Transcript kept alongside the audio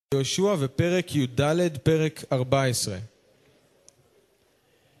יהושע ופרק י"ד פרק 14.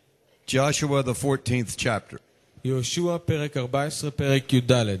 Joshua, the 14th chapter. יהושע פרק 14 פרק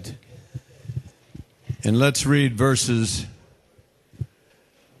י"ד. And let's read verses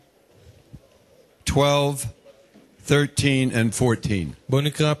 12, 13, and 14. בואו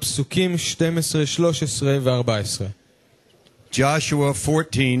נקרא פסוקים 12, 13 ו-14. Joshua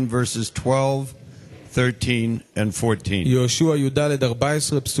 14, verses 12, 13, and 14. יהושע י"ד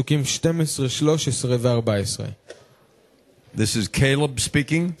 14 פסוקים 12, 13 ו-14. This is Caleb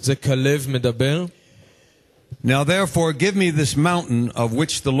speaking. זה כלב מדבר. Now therefore give me this mountain of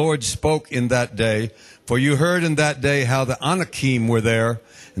which the Lord spoke in that day, for you heard in that day how the Anakim were there,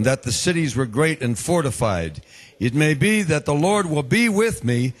 and that the cities were great and fortified. It may be that the Lord will be with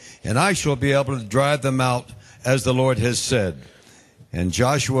me, and I shall be able to drive them out, as the Lord has said. And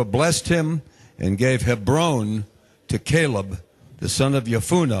Joshua blessed him, and gave Hebron to Caleb, the son of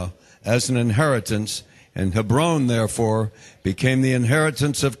Jephunneh, as an inheritance, and Hebron, therefore, became the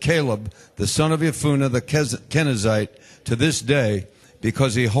inheritance of Caleb, the son of Jephunneh, the Kenizzite, to this day,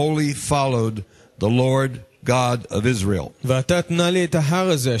 because he wholly followed the Lord God of Israel. ואתה תנה לי את ההר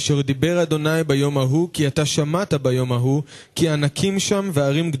הזה, אשר דיבר אדוני ביום ההוא, כי אתה שמעת ביום ההוא, כי ענקים שם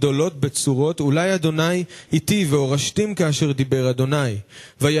וערים גדולות בצורות, אולי אדוני איתי והורשתים כאשר דיבר אדוני.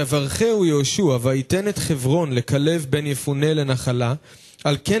 ויברכהו יהושע, ויתן את חברון לכלב בן יפונה לנחלה,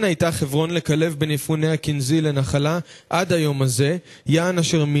 על כן הייתה חברון לכלב בן יפונה הקנזי לנחלה, עד היום הזה, יען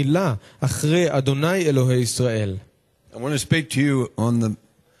אשר מילא אחרי אדוני אלוהי ישראל. I want to speak to you on the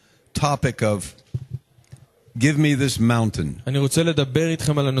topic of give me this mountain. אני רוצה לדבר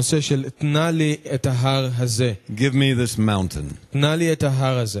איתכם על הנושא של תנה לי את ההר הזה. Give me this mountain. תנה לי את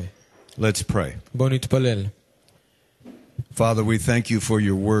ההר הזה. Let's pray. בואו נתפלל. Father, we thank you for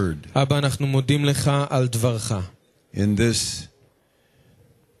your word. אבא, אנחנו מודים לך על דברך. In this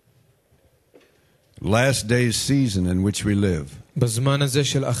last days season in which we live, בזמן הזה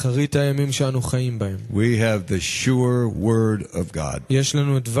של אחרית הימים שאנו חיים בהם, we have the sure word of God. יש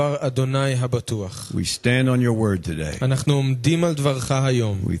לנו דבר אדוני הבטוח. We stand on your word today. אנחנו עומדים על דברך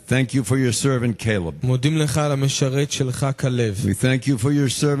היום. We thank you for your servant Caleb. מודים לך על המשרת שלך כלב. We thank you for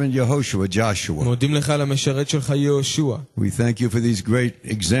your servant Yehoshua, Joshua. מודים לך על המשרת שלך יהושע. We thank you for these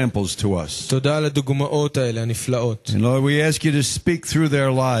great examples to us. תודה על הדוגמאות האלה הנפלאות. And Lord, we ask you to speak through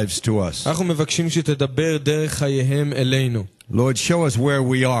their lives to us. אנחנו מבקשים שתדבר דרך חייהם אלינו. Lord, show us where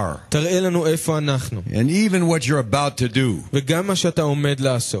we are. תראה לנו איפה אנחנו. And even what you're about to do וגם מה שאתה עומד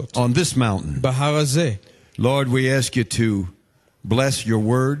לעשות. on this mountain. בהר הזה. Lord, we ask you to bless your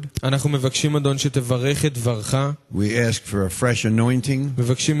word. אנחנו מבקשים אדון שתברך את דברך. We ask for a fresh anointing.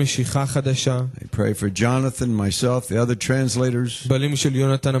 מבקשים משיכה חדשה. I pray for Jonathan, myself, the other translators, בלים של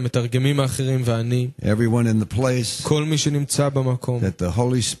יונתן המתרגמים האחרים ואני. everyone in the place, כל מי שנמצא במקום. that the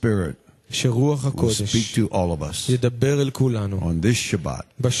Holy Spirit שרוח will הקודש speak to all of us ידבר אל כולנו on this Shabbat.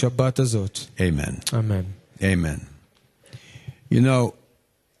 בשבת הזאת. Amen. אמן. Amen. You know,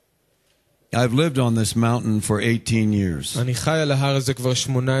 I've lived on this mountain for 18 years. אני חי על ההר הזה כבר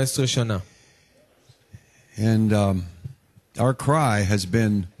 18 שנה. And our cry has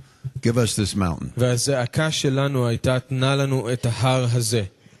been, give us this mountain. והזעקה שלנו הייתה תנה לנו את ההר הזה.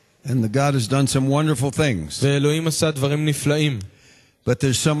 And the God has done some wonderful things. ואלוהים עשה דברים נפלאים. But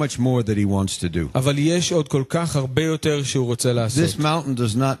there's so much more that he wants to do. אבל יש עוד כל כך הרבה יותר שהוא רוצה לעשות. This mountain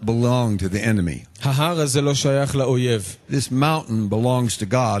does not belong to the enemy. ההר הזה לא שייך לאויב. This mountain belongs to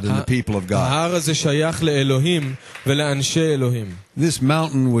God and the people of God. ההר הזה שייך לאלוהים ולאנשי אלוהים. This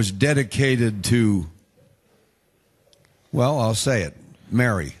mountain was dedicated to, well, I'll say it,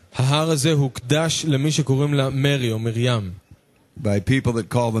 Mary. ההר הזה הוקדש למי שקוראים לה מרי או מרים. By people that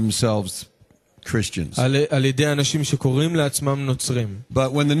call themselves Christians. על ידי אנשים שקוראים לעצמם נוצרים.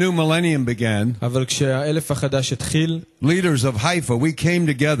 But when the new millennium began, אבל כשהאלף החדש התחיל, leaders of Haifa, we came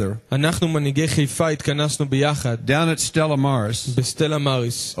together אנחנו מנהיגי חיפה התכנסנו ביחד down at Stella Maris, בסטלה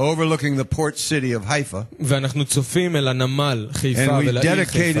מאריס, overlooking the port city of Haifa, ואנחנו צופים אל הנמל חיפה and we ולעיר dedicated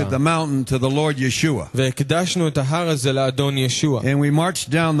חיפה, the mountain to the Lord Yeshua. והקדשנו את ההר הזה לאדון ישוע. And we marched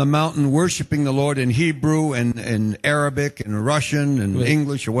down the mountain worshiping the Lord in Hebrew and Arabic and Russian and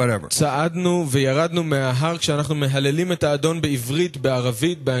English or whatever. צעדנו וירדנו מההר כשאנחנו מהללים את האדון בעברית,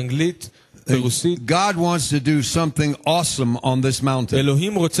 בערבית, באנגלית, ברוסית. God wants to do something awesome on this mountain.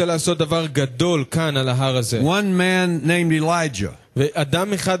 אלוהים רוצה לעשות דבר גדול כאן על ההר הזה. One man named Elijah,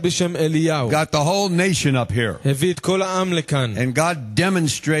 ואדם אחד בשם אליהו got the whole nation up here. הביא את כל העם לכאן. And God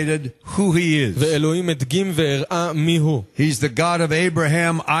demonstrated who he is. ואלוהים הדגים והראה מי הוא. He's the God of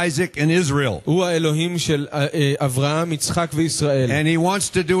Abraham, Isaac, and Israel. הוא האלוהים של אברהם, יצחק וישראל. And he wants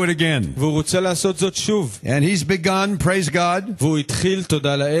to do it again. והוא רוצה לעשות זאת שוב. And he's begun, praise God. והוא התחיל,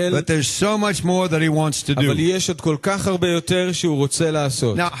 תודה לאל. But there's so much more that he wants to אבל do. יש עוד כל כך הרבה יותר שהוא רוצה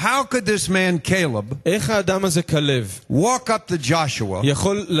לעשות. Now, how could this man Caleb איך האדם הזה כלב walk up to Joshua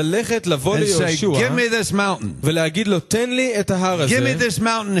יכול ללכת לבוא and say, ליהושע give me this mountain. ולהגיד לו, תן לי את ההר Give me הזה, this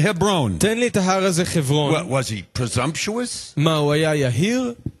mountain, Hebron. תן לי את ההר הזה חברון. What, was he presumptuous? מה, הוא היה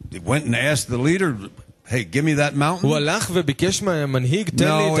יהיר? He went and asked the leader, hey, give me that mountain. הוא הלך וביקש מהמנהיג, תן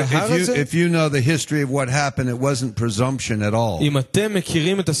לי No, את ההר הזה? if you know the history of what happened, it wasn't presumption at all. אם אתם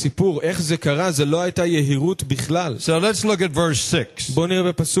מכירים את הסיפור, איך זה קרה, זה לא הייתה יהירות בכלל. So let's look at verse 6. בואו נראה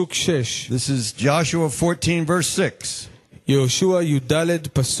בפסוק 6. This is Joshua 14, verse 6. יהושע י"ד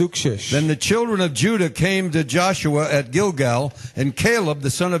פסוק 6. Then the children of Judah came to Joshua at Gilgal, and Caleb, the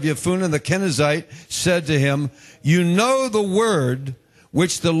son of Jephunneh the Kenizzite, said to him, you know the word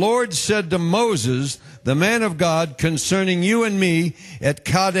which the Lord said to Moses, the man of God, concerning you and me at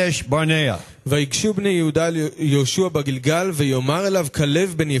Kadesh Barnea. ויגשו בני יהודה יהושע בגלגל, ויאמר אליו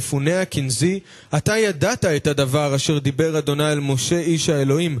כלב בן יפונה הכנזי, אתה ידעת את הדבר אשר דיבר אדוני אל משה איש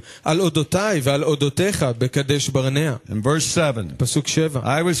האלוהים, על אודותיי ועל אודותיך בקדש ברנע. In verse 7. פסוק 7.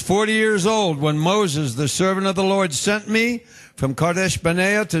 I was 40 years old when Moses, the servant of the Lord, sent me from Kadesh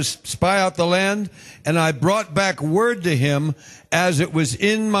Barnea to spy out the land, and I brought back word to him as it was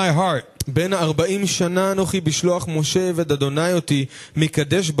in my heart. בין 40 שנה אנוכי בשלוח משה עבד אדוני אותי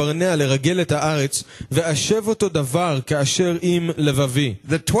מקדש ברנע לרגל את הארץ, ואשב אותו דבר כאשר עם לבבי.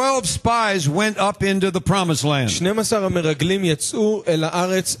 The 12 spies went up into the promised land. 12 המרגלים יצאו אל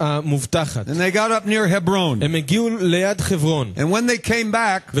הארץ המובטחת. And they got up near Hebron. הם הגיעו ליד חברון. And when they came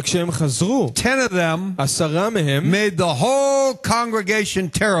back, וכשהם חזרו, 10 of them 10 מהם made the whole congregation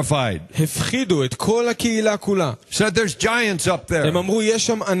terrified. הפחידו את כל הקהילה כולה. Said there's giants up there. הם אמרו יש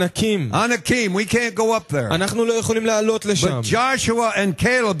שם ענקים. Anakim, we can't go up there. אנחנו לא יכולים לעלות לשם. But Joshua and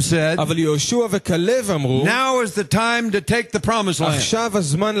Caleb said, אבל יהושע וכלב אמרו, now is the time to take the promised land. עכשיו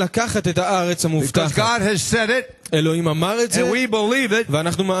הזמן לקחת את הארץ Because המובטחת. God has said it, אלוהים אמר את זה, and we believe it,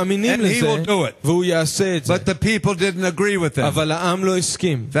 ואנחנו מאמינים and he לזה, will do it. והוא יעשה את זה. But the people didn't agree with them. אבל העם לא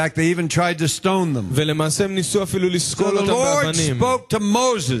הסכים. In fact, they even tried to stone them. ולמעשה הם ניסו אפילו So לסקול the אותם Lord באבנים. spoke to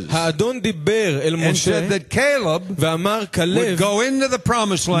Moses האדון דיבר אל and משה, said that Caleb ואמר would כלב go into the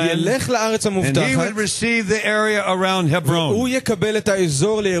promised land ילך לארץ and he המובטחת, would receive the area around Hebron. הוא יקבל את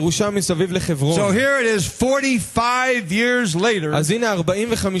האזור לירושה מסביב לחברון. So here it is 45 years later. אז הנה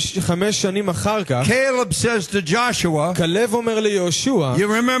 45 שנים אחר כך, Caleb says to Joshua, כלב אומר ליהושע, you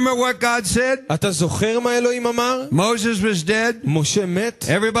remember what God said? אתה זוכר מה אלוהים אמר? Moses was dead. משה מת,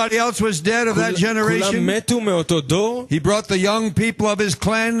 Everybody else was dead of that כולם generation. מתו מאותו דור. He brought the young people of his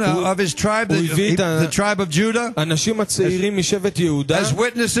clan, of his tribe, the tribe of Judah, אנשים הצעירים משבט יהודה as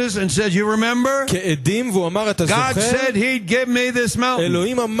witnesses and said, you remember? כעדים, והוא אמר, אתה God זוכר? said he'd give me this mountain.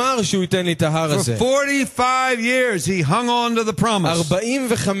 אלוהים אמר שהוא ייתן לי את ההר For הזה. 45 years he hung on to the promise.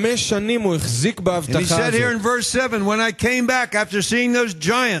 45 שנים הוא החזיק And he בהבטחה said here in הזאת. verse 7, when I came back after seeing those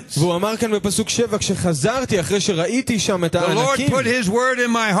giants, והוא אמר כאן בפסוק 7, כשחזרתי אחרי שראיתי שם את the Lord הענקים, put his word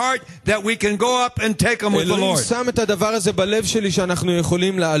in my heart that we can go up and take them with the אלוהים Lord. שם את הדבר הזה בלב שלי שאנחנו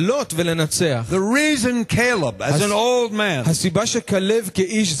יכולים לעלות ולנצח. The reason Caleb, as an old man, הסיבה שכלב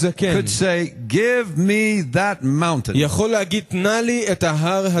כאיש זקן could say, give me that mountain, יכול להגיד תנה לי את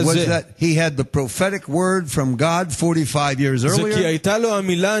ההר was הזה, that he had the prophetic word from God 45 years זה כי earlier. הייתה לו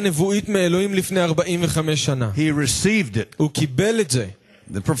המילה הנבואית מאלוהים לפני 45 שנה. He received it. הוא קיבל את זה.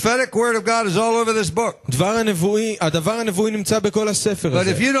 The prophetic word of God is all over this book. הדבר הנבואי נמצא בכל הספר But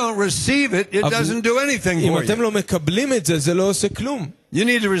הזה. if you don't receive it, it doesn't do anything אם for אתם you. לא מקבלים את זה, זה לא עושה כלום. You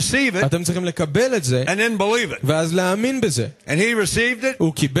need to receive it אתם צריכים לקבל את זה, and then believe it. ואז להאמין בזה. And he received it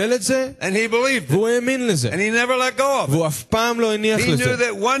הוא קיבל את זה, and he believed it. והוא האמין לזה. And he never let go of it. והוא אף פעם לא הניח He knew לזה.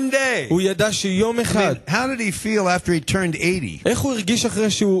 that one day. הוא ידע שיום אחד, How did he feel after he turned 80? איך הוא הרגיש אחרי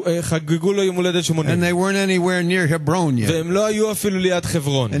שהוא חגגו לו יום הולדת 80? And they weren't anywhere near Hebron yet. והם לא היו אפילו ליד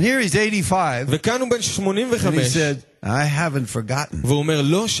חברון. And here he's 85. וכאן הוא בן And he 85, said, I haven't forgotten. והוא אומר,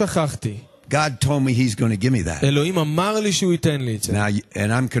 לא שכחתי. God told me he's going to give me that. אלוהים אמר לי שהוא ייתן לי את זה. Now,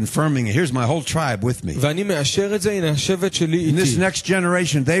 and I'm confirming, here's my whole tribe with me. ואני מאשר את זה, הנה השבט שלי In this איתי. next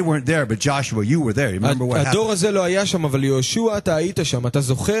generation, they weren't there, but Joshua, you were there. Remember what happened? הדור הזה לא היה שם, אבל יהושע אתה היית שם, אתה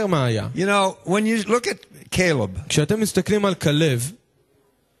זוכר מה היה. You know, when you look at Caleb, כשאתם מסתכלים על כלב,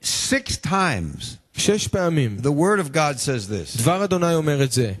 6 times 6 פעמים, the word of God says this. דבר אדוני אומר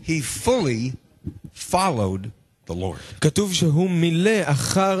את זה. He fully followed the Lord. כתוב שהוא מילא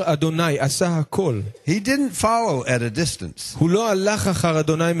אחר אדוני, עשה הכל. He didn't follow at a distance. הוא לא הלך אחר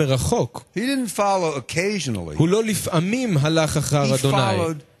אדוני מרחוק. He didn't follow occasionally. הוא לא לפעמים הלך אחר He אדוני.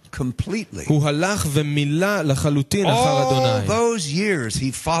 followed completely. הוא הלך ומילא לחלוטין אחר All אדוני. those years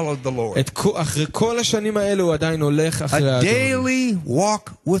he followed the Lord. אחרי כל השנים האלה הוא עדיין הולך אחרי A האדון. daily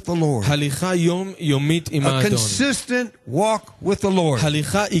walk with the Lord. הליכה יומיומית עם A האדון. consistent walk with the Lord.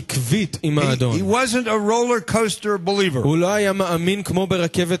 הליכה עקבית עם He האדון. wasn't a roller coaster believer. הוא לא היה מאמין כמו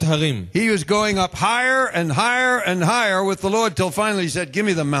ברכבת הרים. He was going up higher and higher and higher with the Lord till finally he said, "Give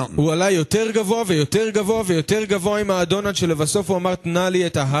me the mountain." הוא עלה יותר גבוה ויותר גבוה ויותר גבוה עם האדון עד שלבסוף הוא אמר תנה לי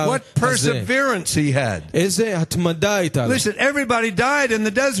את ההר What הזה. perseverance he had. איזה התמדה הייתה לו. Listen, everybody died in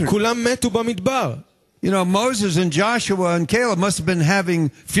the desert. כולם מתו במדבר. You know, Moses and Joshua and Caleb must have been having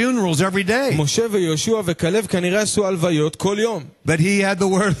funerals every day. משה ויהושע וכלב כנראה עשו הלוויות כל יום. But he had the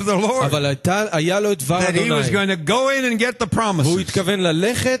word of the Lord. אבל היה לו את דבר That he was אדוני. going to go in and get the promises. והוא התכוון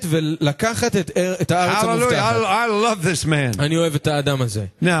ללכת ולקחת את הארץ Hallelujah. המובטחת. I love this man. אני אוהב את האדם הזה.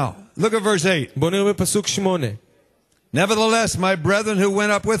 Now, look at verse 8. בוא נראה בפסוק 8. Nevertheless, my brethren who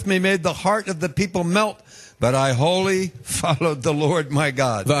went up with me made the heart of the people melt, but I wholly followed the Lord my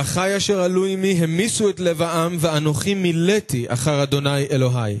God. ואחי אשר עלו עמי המיסו את לב העם ואנוכי מילאתי אחר אדוני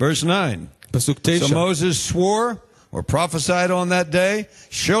אלוהי. Verse 9. פסוק So 9. Moses swore or prophesied on that day,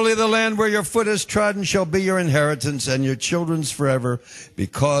 surely the land where your foot is trodden shall be your inheritance and your children's forever,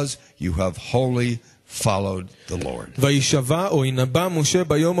 because you have wholly followed the Lord. וישבע או ינבא משה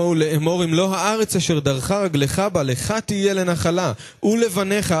ביום ההוא לאמור אם לא הארץ אשר דרכה רגלך בה לך תהיה לנחלה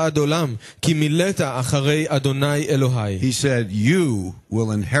ולבניך עד עולם כי מילאת אחרי אדוני אלוהי. He said, you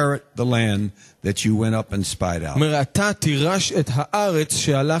will inherit the land that you went up and spied out. אומר אתה תירש את הארץ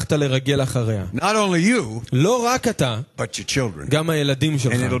שהלכת לרגל אחריה. Not only you, לא רק אתה, but your children. גם הילדים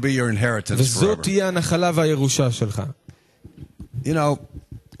שלך. And it'll be your inheritance וזאת forever. תהיה הנחלה והירושה שלך. You know,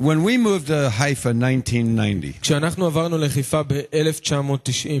 when we moved to Haifa in 1990, כשאנחנו עברנו לחיפה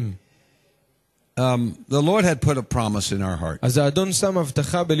ב-1990, the Lord had put a promise in our heart אז האדון שם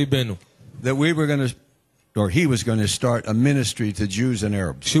הבטחה בליבנו, that we were going to, or he was going to start a ministry to Jews and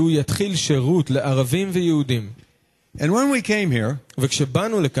Arabs. שהוא יתחיל שירות לערבים ויהודים. And when we came here,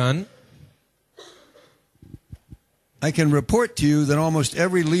 וכשבאנו לכאן, I can report to you that almost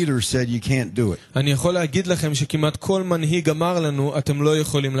every leader said you can't do it. אני יכול להגיד לכם שכמעט כל מנהיג אמר לנו, אתם לא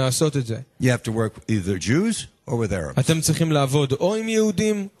יכולים לעשות את זה. You have to work with either Jews or with Arabs. אתם צריכים לעבוד או עם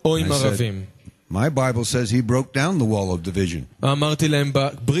יהודים או עם ערבים. My Bible says he broke down the wall of division. אמרתי להם,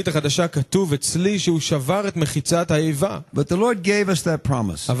 בברית החדשה כתוב אצלי שהוא שבר את מחיצת האיבה. But the Lord gave us that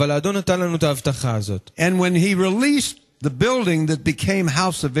promise. אבל האדון נתן לנו את ההבטחה הזאת. And when he released the building that became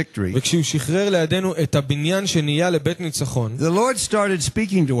House of Victory, וכשהוא שחרר לידינו את הבניין שנהיה לבית ניצחון, the Lord started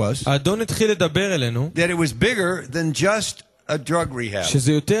speaking to us האדון התחיל לדבר אלינו, that it was bigger than just a drug rehab.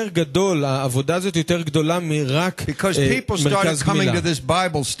 שזה יותר גדול, העבודה הזאת יותר גדולה מרק Because people started מרכז coming גמילה. to this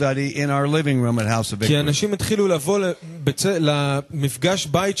Bible study in our living room at House of כי Victory. אנשים התחילו לבוא למפגש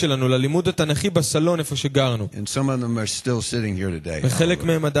בית שלנו, ללימוד התנ"כי בסלון איפה שגרנו. And some of them are still sitting here today. וחלק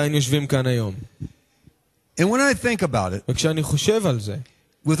מהם עדיין יושבים כאן היום. And when I think about it, וכשאני חושב על זה,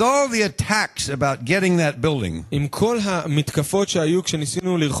 with all the attacks about getting that building, עם כל המתקפות שהיו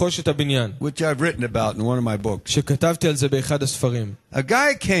כשניסינו לרכוש את הבניין, which I've written about in one of my books, שכתבתי על זה באחד הספרים, a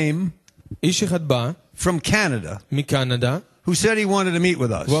guy came איש אחד בא from Canada מקנדה, who said he wanted to meet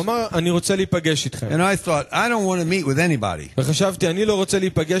with us. והוא אמר, אני רוצה להיפגש איתכם. And I thought, I don't want to meet with anybody. וחשבתי, אני לא רוצה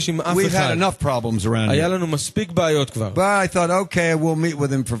להיפגש עם אף We've had אחד. enough problems around היה here. לנו מספיק בעיות כבר. But I thought, okay, we'll meet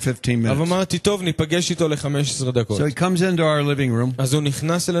with him for 15 אבל minutes. אמרתי, טוב, ניפגש איתו ל-15 דקות. So he comes into our living room. אז הוא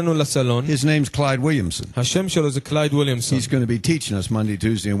נכנס אלינו לסלון. His name's Clyde Williamson. השם שלו זה קלייד וויליאמסון. He's going to be teaching us Monday,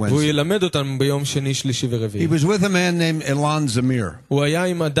 Tuesday, and והוא Wednesday. ילמד אותנו ביום שני, שלישי He ורביעי. was with a man named Ilan Zamir. הוא היה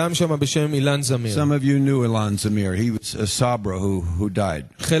עם אדם שם בשם אילן זמיר. Some of you knew Ilan Zamir. He was a Sabra who died.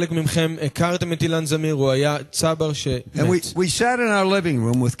 חלק מכם הכרתם את אילן זמיר, הוא היה צבר And שמת. we sat in our living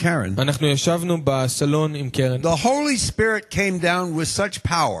room with Karen. אנחנו ישבנו בסלון עם קרן, The Holy Spirit came down with such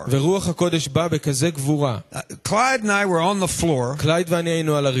power. ורוח הקודש בא בכזה גבורה. Clyde and I were on the floor. קלייד ואני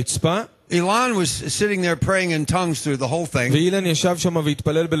היינו על הרצפה, Ilan was sitting there praying in tongues through the whole thing. ואילן ישב שם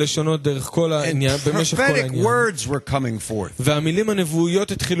והתפלל בלשונות דרך כל העניין, And במשך כל prophetic העניין. words were coming forth. והמילים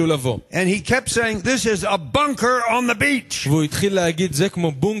הנבואיות התחילו לבוא. And he kept saying, this is a bunker on the beach. והוא התחיל להגיד, זה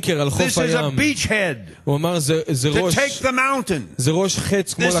כמו בונקר על This חוף is a הים. beachhead הוא אמר, זה to ראש, take the mountain. זה ראש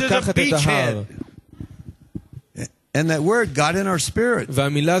חץ כמו This is a לקחת את ההר. beachhead. And that word got in our spirit.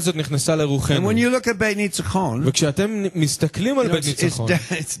 והמילה הזאת נכנסה And לרוחנו. when you look at Beit Nitzchon, וכשאתם מסתכלים על בית ניצחון,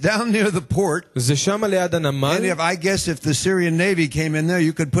 it's down near the port. זה שם ליד הנמל. And I guess if the Syrian Navy came in there,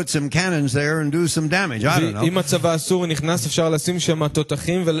 you could put some cannons there and do some damage. I don't know. אם הצבא הסורי נכנס, אפשר לשים שם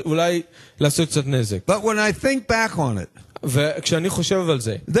תותחים ואולי לעשות קצת נזק. But when I think back on it, וכשאני חושב על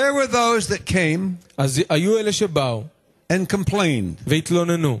זה, there were those that came אז היו אלה שבאו and complained,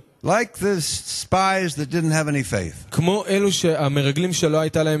 והתלוננו. like the spies that didn't have any faith. כמו אלו שהמרגלים שלא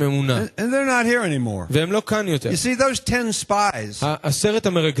הייתה להם אמונה. And they're not here anymore. והם לא כאן יותר. You see, those 10 spies 10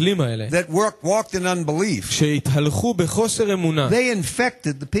 המרגלים האלה, that walked in unbelief, שהתהלכו בחוסר אמונה, they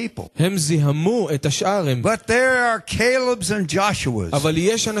infected the people. הם זיהמו את השאר. But there are Caleb's and Joshua's. אבל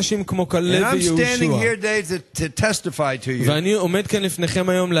יש אנשים כמו And כלב I'm standing ויהושע. here today to testify to you. ואני עומד כאן לפניכם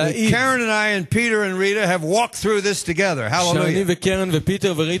היום להעיד Karen and I and Peter and Rita have walked through this together. שאני Hallelujah. וקרן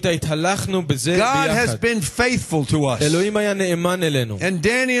ופיטר וריטה התהלכנו בזה God has ביחד. been faithful to us. אלוהים היה נאמן אלינו. And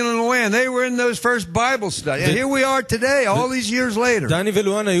Daniel and Luann, they were in those first Bible studies. And here we are today, all these years later. דני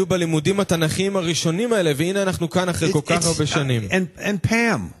ולואן היו בלימודים התנ"כיים הראשונים האלה, והנה אנחנו כאן אחרי כל כך הרבה שנים. And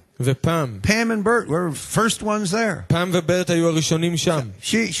Pam. ופעם, Pam and Bert were first ones there. פעם וברט היו הראשונים שם.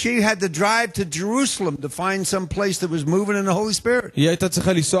 She had to drive to Jerusalem to find some place that was moving in the Holy Spirit. היא הייתה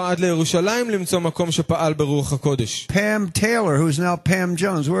צריכה לנסוע עד לירושלים למצוא מקום שפעל ברוח הקודש. Pam Taylor, who's now Pam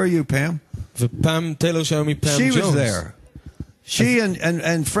Jones. Where are you, Pam? ופעם טיילר שהיום היא פעם She was ג'ונס. there. She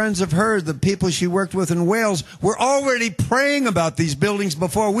and friends of hers, the people she worked with in Wales, were already praying about these buildings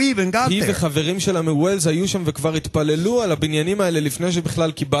before we even got היא there. וחברים שלה מווילס היו שם וכבר התפללו על הבניינים האלה לפני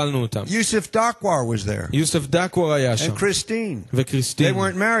שבכלל קיבלנו אותם. Yusuf Dakwar was there. יוסף דקוור היה שם. And Christine. They וקריסטין.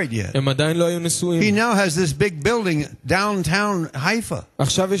 weren't married yet. הם עדיין לא היו He נשואים. now has this big building downtown Haifa.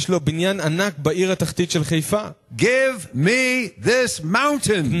 עכשיו יש לו בניין ענק בעיר התחתית של חיפה. Give me this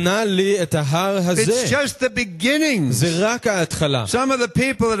mountain. תנה לי את ההר הזה. It's just the beginnings. זה רק ההתחלה. Some of the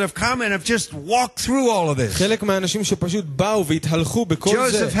people that have come and have just walked through all of this. חלק מהאנשים שפשוט באו והתהלכו בכל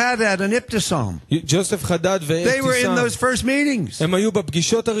זה. Joseph Haddad and Iptisom. ג'וסף חדד They were in ואבתיסאם. those first meetings. הם היו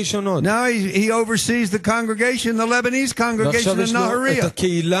בפגישות הראשונות. Now he oversees the congregation, the Lebanese congregation ועכשיו in יש לו את Nahariya.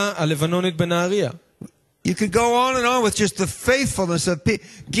 הקהילה הלבנונית בנהריה. You could go on with just the faithfulness of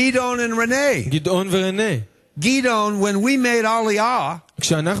Gidon and Renee. גדעון ורנה. Gidon, when we made Aliyah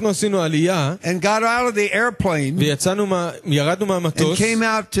כשאנחנו עשינו עלייה and got out of the airplane וירדנו and מהמטוס, came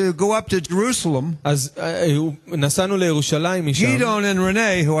out to go up to Jerusalem, אז נסענו לירושלים משם. Gidon and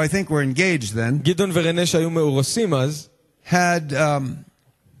Renee, who I think were engaged then, גדעון ורנה שהיו מאורסים אז, had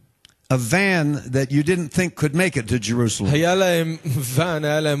a van that you didn't think could make it to Jerusalem. היה להם ואן,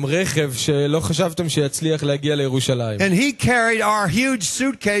 היה להם רכב שלא חשבתם שיצליח להגיע לירושלים. And he carried our huge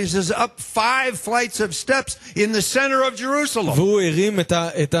suitcases up 5 flights of steps in the center of Jerusalem. והוא הרים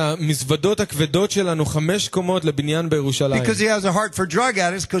את המזוודות הכבדות שלנו 5 קומות לבניין בירושלים. Because he has a heart for drug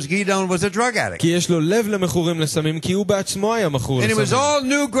addicts, because Gidon was a drug addict. כי יש לו לב למכורים לסמים, כי הוא בעצמו היה מכור And it was לסמים. all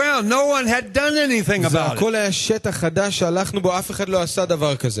new ground. No one had done anything זה about it. הכל היה שטח חדש שהלכנו בו, אף אחד לא עשה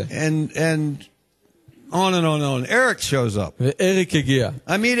דבר כזה. And on and on and on. Eric shows up. ואריק הגיע.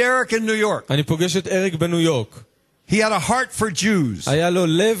 I meet Eric in New York. אני פוגש את אריק בניו יורק. He had a heart for Jews. היה לו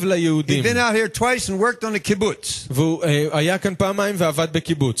לב He'd ליהודים. been out here twice and worked on a kibbutz. והוא היה כאן פעמיים ועבד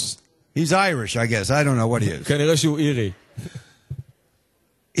בקיבוץ. He's Irish, I guess. I don't know what he is. כנראה שהוא אירי.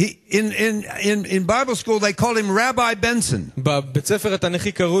 In Bible school, they called him Rabbi Benson. בבית ספר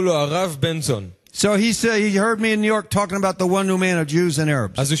התנ"כי קראו לו הרב בנסון. So he said he heard me in New York talking about the one new man of Jews and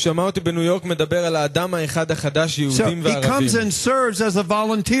Arabs. אז הוא שמע אותי בניו יורק מדבר על האדם האחד החדש, So יהודים he comes וערבים. and serves as a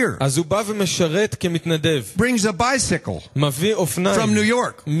volunteer. אז הוא בא ומשרת כמתנדב. Brings a bicycle מביא from אופניים New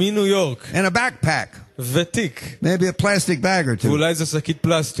York מניו יורק. and a backpack, ותיק. maybe a plastic bag or two. ואולי זו שקית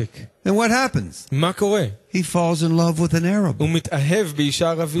פלסטיק. And what happens? מה קורה? He falls in love with an Arab הוא מתאהב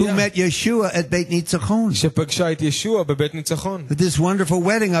באישה who ערבייה met Yeshua at Beit Nitzchon. שפגשה את ישוע בבית ניצחון. At this wonderful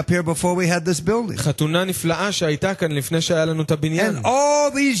wedding up here before we had this building. חתונה נפלאה שהייתה כאן לפני שהיה לנו את הבניין. And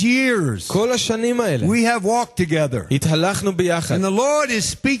all these years כל השנים האלה we have walked together. התהלכנו ביחד. And the Lord is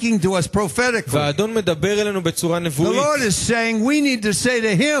speaking to us prophetically. והאדון מדבר אלינו בצורה The נבואית. Lord is saying we need to say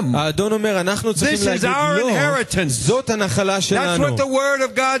to him, האדון אומר, אנחנו צריכים this is להגיד our לא, inheritance. זאת הנחלה That's שלנו. what the word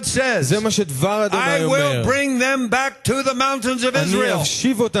of God says. זה מה שדבר אדוני I אומר. will bring them back to the mountains of אני Israel.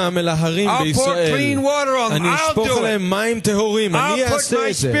 אשיב אותם אל ההרים I'll pour בישראל. clean water on them. אני I'll אשפוך do it. עליהם מים טהורים. אני I'll put אעשה my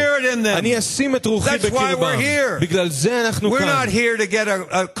את זה. spirit in them. אני אשים את רוחי That's why בקרבם. we're here. בגלל זה אנחנו We're כאן. not here to get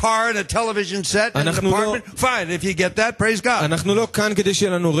a car and a television set and an אנחנו לא- apartment. Fine, if you get that, praise God. אנחנו לא כאן כדי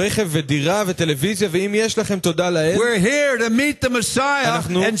שיהיה לנו רכב ודירה וטלוויזיה, ואם יש לכם תודה לאל, We're here to meet the Messiah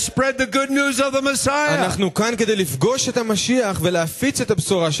אנחנו- and spread the good news of the Messiah. אנחנו כאן כדי לפגוש את המשיח ולהפיץ את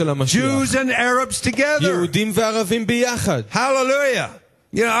הבשורה של המשיח. Jews and Arabs together. יהודים וערבים ביחד. Hallelujah.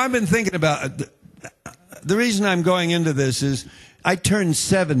 You know, I've been thinking about the reason I'm going into this is I turned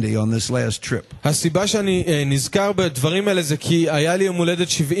 70 on this last trip. הסיבה שאני נזכר בדברים האלה זה כי היה לי יום הולדת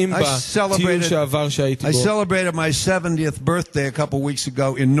 70 בטיול שעבר שהייתי I בו. celebrated my 70th birthday a couple weeks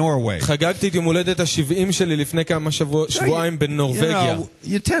ago in Norway. חגגתי את יום הולדת ה-70 שלי לפני כמה שבועיים בנורווגיה.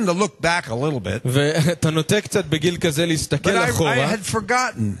 You tend to look back a little bit. ואתה נוטה קצת בגיל כזה להסתכל אחורה. But I had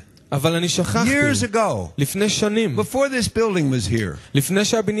forgotten. אבל אני שכחתי. Years ago. לפני שנים. Before this building was here. לפני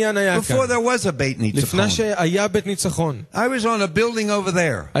שהבניין היה כאן. Before there was a בית ניצחון. לפני שהיה בית ניצחון. I was on a building over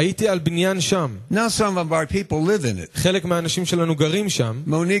there. הייתי על בניין שם. Now some of our people live in it. חלק מהאנשים שלנו גרים שם.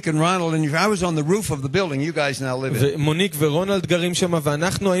 Monique and Ronald and I was on the roof of the building. You guys now live in it. ומוניק ורונלד גרים שם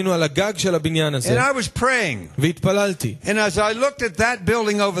ואנחנו היינו על הגג של הבניין הזה. And I was praying. והתפללתי. And as I looked at that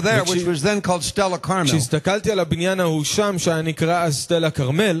building over there, which was then called Stella Carmel. כשהסתכלתי על הבניין ההוא שם שהיה נקרא אז סטלה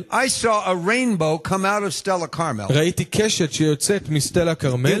כרמל. I saw a rainbow come out of Stella Carmel. ראיתי קשת שיוצאת מסטלה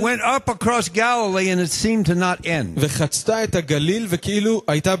כרמל. It went up across Galilee and it seemed to not end. וחצתה את הגליל וכאילו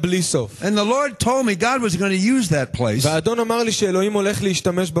הייתה בלי סוף. And the Lord told me God was going to use that place. והאדון אמר לי שאלוהים הולך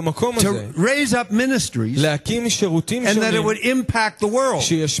להשתמש במקום הזה. To raise up ministries. להקים שירותים שונים. And that it would impact the world.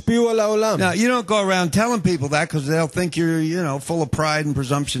 שישפיעו על העולם. Now you don't go around telling people that because they'll think you're, full of pride and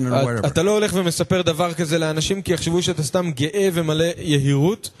presumption and whatever. אתה לא הולך ומספר דבר כזה לאנשים כי יחשבו שאתה סתם גאה ומלא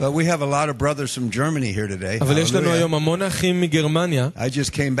יהירות. But we have a lot of brothers from Germany here today. אבל יש לנו היום המון אחים מגרמניה. I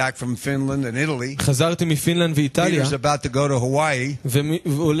just came back from Finland and Italy. חזרתי מפינלנד ואיטליה. Peter's about to go to Hawaii.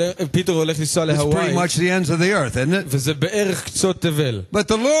 ופיטר הולך לנסוע להוואי. It's pretty much the ends of the earth, isn't it? וזה בערך קצות תבל. But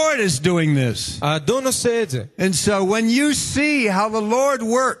the Lord is doing this. האדון עושה את זה. And so when you see how the Lord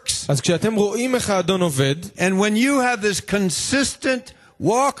works. אז כשאתם רואים איך האדון עובד. And when you have this consistent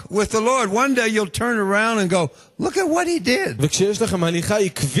walk with the Lord, one day you'll turn around and go, look at what he did. וכשיש לכם הליכה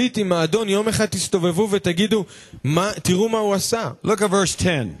עקבית עם האדון, יום אחד תסתובבו ותגידו, תראו מה הוא עשה. Look at verse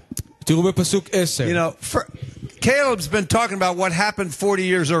 10. תראו בפסוק 10. Caleb's been talking about what happened 40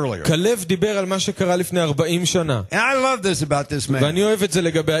 years earlier. כלב דיבר על מה שקרה לפני 40 שנה. And I love this about this man. ואני אוהב את זה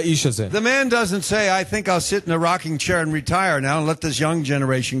לגבי האיש הזה. The man doesn't say, I think I'll sit in a rocking chair and retire now and let this young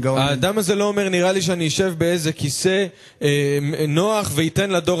generation go. האדם הזה לא אומר, נראה לי שאני אשב באיזה כיסא נוח וייתן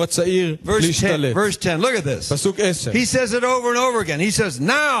לדור הצעיר להשתלט. Verse 10, look at this. פסוק 10. He says it over and over again. He says,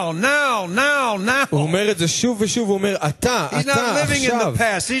 now. הוא אומר את זה שוב ושוב, הוא אומר, אתה, He's not living in the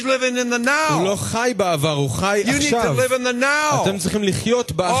past. He's living in the now. הוא לא חי בעבר, הוא חי You need to live in the now. אתם צריכים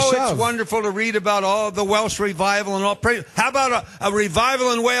לחיות בעכשיו. Oh, it's wonderful to read about all the Welsh revival and all. How about a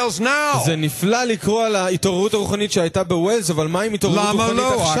revival in Wales now? זה נפלא לקרוא על ההתעוררות הרוחנית שהייתה בווילס, אבל מה עם התעוררות רוחנית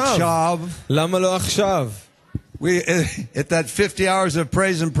עכשיו? למה לא עכשיו? At that 50 hours of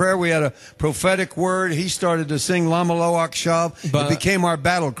praise and prayer, we had a prophetic word. He started to sing Lama Lo Akshav. It became our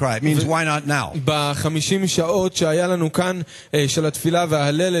battle cry. It means why not now? ב-50 שעות שהיה לנו כאן של התפילה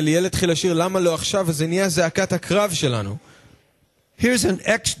וההלל, אליאל התחיל לשיר למה לא עכשיו, וזה נהיה זעקת הקרב שלנו. Here's an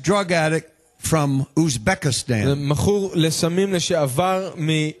ex-drug addict from Uzbekistan. מכור לסמים לשעבר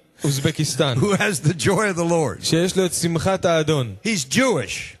אוזבקיסטן. Who has the joy of the Lord. שיש לו את שמחת האדון. He's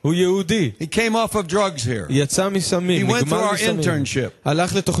Jewish. הוא יהודי. He came off of drugs here. יצא מסמים. He went through our internship.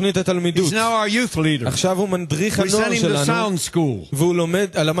 הלך לתוכנית התלמידות. He's now our youth leader. עכשיו הוא מדריך We הנוער sent him שלנו. to sound school. והוא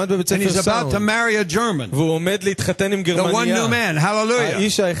למד בבית ספר And he's about סאונד. to marry a German. והוא עומד להתחתן עם גרמניה. The one new man. Hallelujah.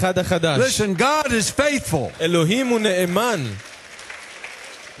 האיש האחד החדש. Listen, God is faithful. אלוהים הוא נאמן.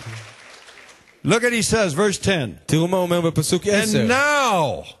 Look at he says, verse 10. תראו מה הוא אומר בפסוק 10. And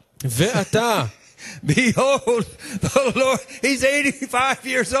now. ואתה. Behold, the Lord, he's 85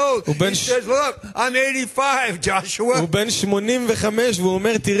 years old. He says, look, I'm 85, Joshua. הוא בן 85, והוא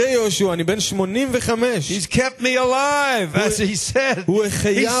אומר, תראה יהושע, אני בן 85. He's kept me alive, as he said. הוא He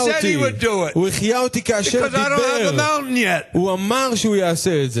החיה said אותי. he would do it. הוא החיה אותי כאשר Because I don't have the דיבר. mountain yet. הוא אמר שהוא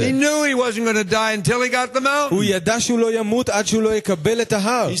יעשה את זה. He knew he wasn't going to die until he got the mountain. הוא ידע שהוא לא ימות עד שהוא לא יקבל את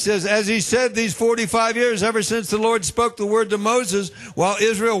ההר. He says, as he said these 45 years, ever since the Lord spoke the word to Moses, while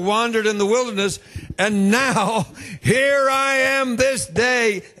Israel wandered in the wilderness, and now, here I am this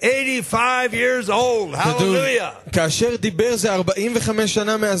day, 85 years old. Hallelujah. כאשר דיבר זה 45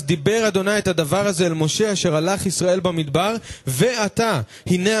 שנה מאז דיבר אדוני את הדבר הזה אל משה אשר הלך ישראל במדבר, ואתה,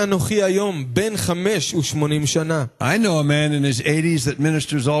 הנה אנוכי היום, בן 85 שנה. I know a man in his 80s that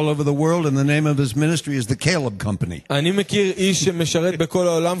ministers all over the world, and the name of his ministry is the Caleb Company. אני מכיר איש שמשרת בכל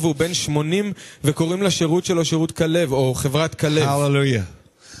העולם, והוא בן 80, וקוראים לשירות שלו שירות כלב, או חברת כלב. Hallelujah.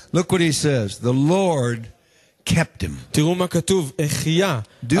 Look what he says. The Lord kept him. תראו מה כתוב, החיה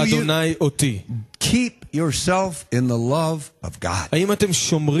אדוני אותי. Keep keep yourself in the love of God. האם אתם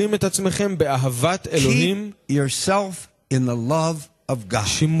שומרים את עצמכם באהבת אלוהים? Keep yourself in the love of God.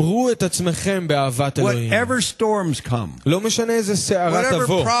 שמרו את עצמכם באהבת אלוהים. Whatever storms come, לא משנה איזה סערה whatever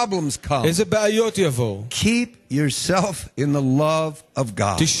תבוא, problems come, איזה בעיות יבואו. keep yourself in the love of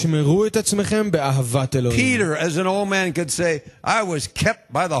God. תשמרו את עצמכם באהבת אלוהים. Peter, as an old man, could say, I was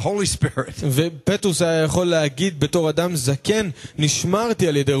kept by the Holy Spirit. ופטרוס היה יכול להגיד בתור אדם זקן, נשמרתי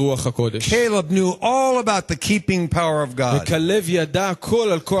על ידי רוח הקודש. Caleb knew all about the keeping power of God. וכלב ידע הכל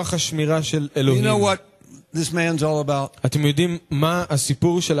על כוח השמירה של You אלוהים. know what this man's all about? אתם יודעים מה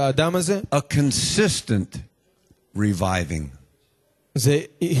הסיפור של האדם הזה? A consistent reviving. זה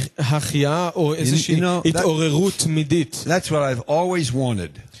החייאה או איזושהי התעוררות תמידית. That's what I've always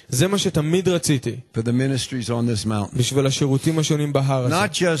wanted זה מה שתמיד רציתי for the ministries on this mountain. בשביל השירותים השונים בהר הזה.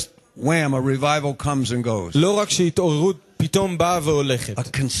 Not just wham, a revival comes and goes. לא רק שהתעוררות פתאום באה והולכת, A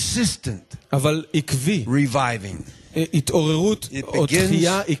consistent אבל עקבי. reviving. התעוררות או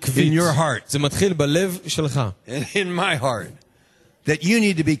תחייה עקבית. in your heart. זה מתחיל בלב שלך. And in my heart. That you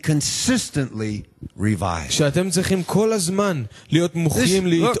need to be consistently revived. שאתם צריכים כל הזמן להיות מוכנים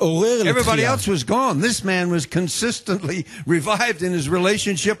להתעורר Everybody לתחייה. else was gone. This man was consistently revived in his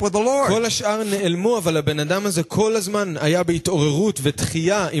relationship with the Lord. כל השאר נעלמו, אבל הבן אדם הזה כל הזמן היה בהתעוררות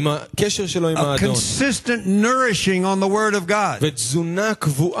ותחייה עם הקשר שלו עם A האדון. consistent nourishing on the word of God. ותזונה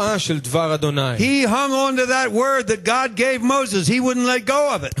קבועה של דבר אדוני. He hung on to that word that God gave Moses. He wouldn't let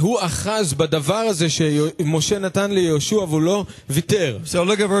go of it. הוא אחז בדבר הזה שמשה נתן ליהושע והוא לא ויתר. So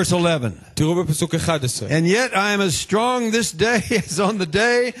look at verse 11. תראו בפסוק 11. And yet I am as strong this day as on the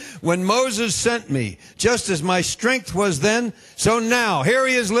day when Moses sent me. Just as my strength was then, so now. Here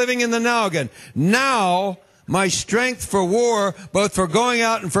he is living in the now again. Now my strength for war, both for going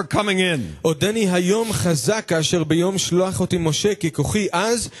out and for coming in. עודני היום חזק כאשר ביום שלח אותי משה ככוחי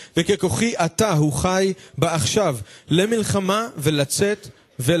אז וככוחי עתה הוא חי בעכשיו למלחמה ולצאת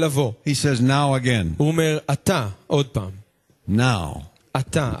ולבוא. He says now again. הוא אומר עתה עוד פעם. Now.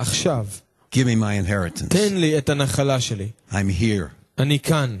 עתה עכשיו. Give me my inheritance. תן לי את הנחלה שלי. I'm here. אני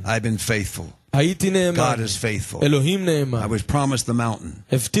כאן. I've been faithful. הייתי נאמן. God is faithful. אלוהים I נאמן. was promised the mountain.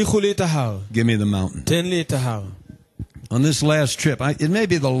 הבטיחו לי את ההר. Give me the mountain. תן לי את ההר. On this last trip, it may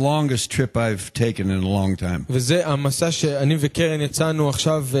be the longest trip I've taken in a long time. וזה המסע שאני וקרן יצאנו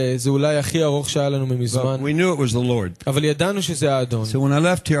עכשיו, זה אולי הכי ארוך שהיה לנו ממזמן. But we knew it was the Lord. אבל ידענו שזה האדון. So when I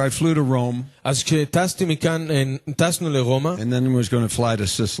left here, I flew to Rome. אז כשטסתי מכאן, טסנו לרומא. And then I was going to fly to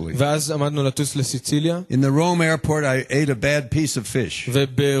Sicily. ואז עמדנו לטוס לסיציליה. In the Rome airport, I ate a bad piece of fish.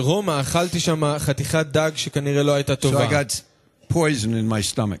 וברומא אכלתי שם חתיכת דג שכנראה לא הייתה So טובה. I got poison in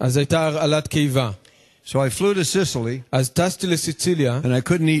my stomach. אז הייתה הרעלת קיבה. So I flew to Sicily. אז טסתי לסיציליה. And I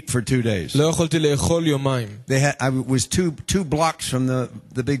couldn't eat for 2 days. לא יכולתי לאכול יומיים. I was two blocks from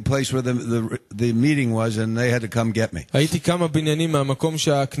the big place where the meeting was, and they had to come get me. הייתי כמה בניינים מהמקום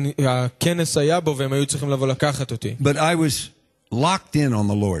שהכנס היה בו, והם היו צריכים לבוא לקחת אותי. But I was locked in on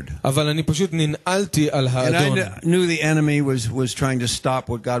the Lord. אבל אני פשוט ננעלתי על האדון. And I knew the enemy was trying to stop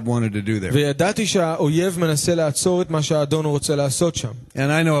what God wanted to do there. וידעתי שהאויב מנסה לעצור את מה שהאדון רוצה לעשות שם.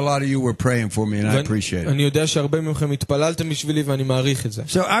 And I know a lot of you were praying for me, and I appreciate it. אני יודע שהרבה מכם התפללתם בשבילי ואני מעריך את זה.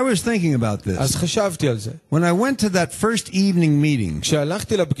 So I was thinking about this. אז חשבתי על זה. When I went to that first evening meeting,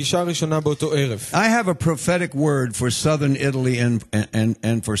 כשהלכתי לפגישה הראשונה באותו ערב, I have a prophetic word for southern Italy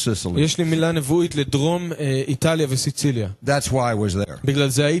and for Sicily. יש לי מילה נבואית לדרום איטליה וסיציליה. That's why I was there. בגלל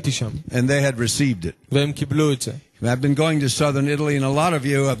זה הייתי שם. And they had received it. והם קיבלו את זה. I've been going to southern Italy, and a lot of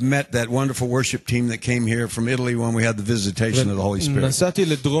you have met that wonderful worship team that came here from Italy when we had the visitation of the Holy Spirit. נסעתי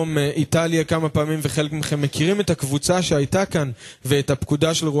לדרום איטליה כמה פעמים, וחלק מכם מכירים את הקבוצה שהייתה כאן ואת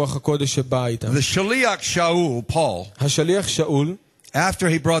הפקודה של רוח הקודש שבאה איתם. The Shaliach Shaul, Paul, השליח שאול, after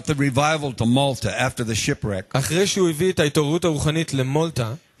he brought the revival to Malta after the shipwreck, אחרי שהוא הביא את ההתעוררות הרוחנית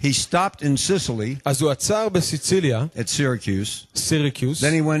למולטה, he stopped in Sicily אז הוא עצר בסיציליה, at Syracuse. סירקיוס,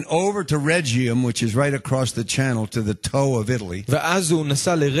 Then he went over to Rhegium, which is right across the channel, to the toe of Italy. ואז הוא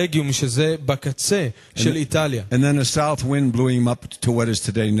נסע לרגיום שזה בקצה של איטליה. And then a south wind blew him up to what is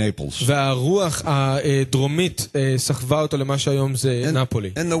today Naples. והרוח הדרומית סחבה אותו למה שהיום זה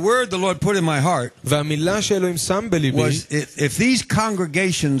נפולי. And the word the Lord put in my heart והמילה שאלוהים שם בליבי, was if these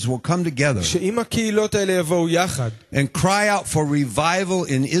congregations will come together שאם הקהילות האלה יבואו יחד and cry out for revival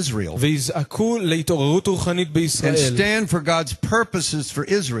in Israel ויזעקו להתעוררות רוחנית and בישראל stand for God's purposes for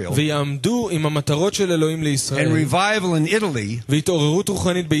Israel ויעמדו עם המטרות של אלוהים and לישראל revival in Italy, והתעוררות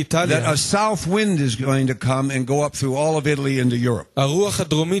רוחנית that באיטליה, a south wind is going to come and go up through all of Italy into Europe. הרוח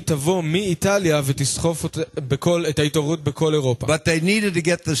הדרומית תבוא מאיטליה ותסחוף את ההתעוררות בכל אירופה. But they needed to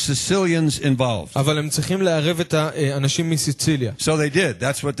get the Sicilians involved. אבל הם צריכים לערב את האנשים מסיציליה. So they did.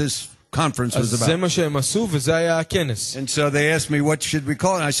 That's what this conference was אז זה about. מה שהם עשו וזה היה הכנס. And so they asked me, what should we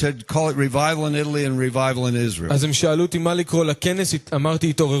call it? And I said, call it Revival in Italy and Revival in Israel. אז הם שאלו אותי מה לקרוא לכנס, אמרתי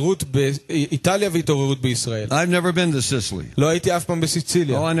התעוררות באיטליה והתעוררות בישראל. I've never been to Sicily. לא הייתי אף פעם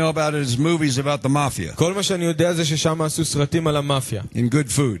בסיציליה. All I know about it is movies about the mafia כל מה שאני יודע זה ששם עשו סרטים על המאפיה. and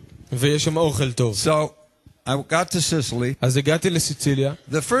good food. ויש שם אוכל טוב. So I got to Sicily. אז הגעתי לסיציליה.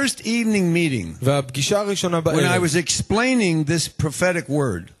 The first evening meeting, והפגישה הראשונה when I בערב, was explaining this prophetic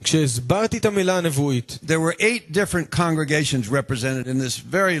word, כשהסברתי את המילה הנבואית, there were 8 different congregations represented in this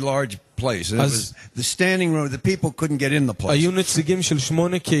very large place. And it was the standing room. The people couldn't get in the place. היו נציגים של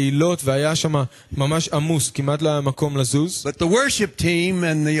 8 קהילות והיה שם ממש עמוס, כמעט לא היה מקום לזוז. But the worship team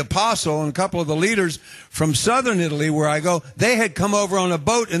and the apostle and a couple of the leaders from southern Italy where I go, they had come over on a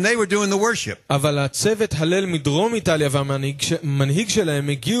boat and they were doing the worship. אבל הצוות הלל מדרום איטליה והמנהיג שלהם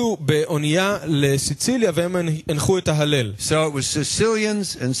הגיעו באונייה לסיציליה והם הנחו את ההלל. So it was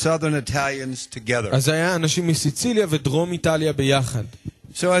Sicilians and southern Italians together. אז היה אנשים מסיציליה ודרום איטליה ביחד.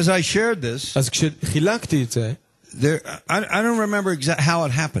 So as I shared this, אז כשחילקתי את זה, I don't remember exactly how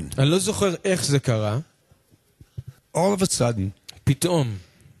it happened. אני לא זוכר איך זה קרה. All of a sudden, פתאום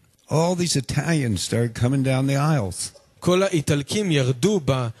all these Italians started coming down the aisles. כל האיטלקים ירדו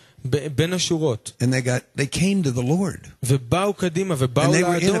בין השורות. And they came to the Lord. ובאו קדימה ובאו And they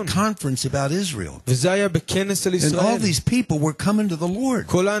were in a לאדון. conference about Israel. וזה היה בכנס על And all ישראל. these people were coming to the Lord.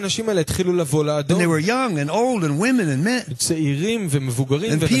 כל האנשים האלה התחילו לבוא And לאדון. they were young and old and women and men. צעירים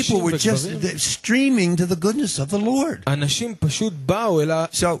ומבוגרים And ונשים people were just וגברים. streaming to the goodness of the Lord. אנשים פשוט באו אל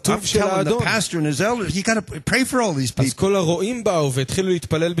So I'm הטוב של telling the האדון. pastor and his elders, you got to pray for all these אז people. כל הרועים באו והתחילו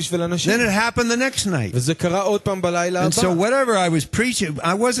להתפלל בשביל אנשים. Then it happened the next night. וזה קרה עוד פעם בלילה And so הבא. whatever I was preaching,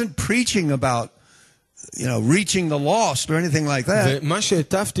 I wasn't preaching about, reaching the lost or anything like that. ומה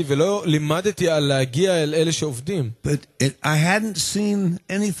שהטפתי ולא לימדתי על להגיע אל אלה שעובדים. But I hadn't seen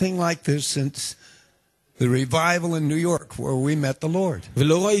anything like this since the revival in New York where we met the Lord.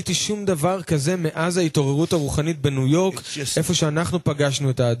 ולא ראיתי שום דבר כזה מאז ההתעוררות הרוחנית בניו יורק, איפה שאנחנו פגשנו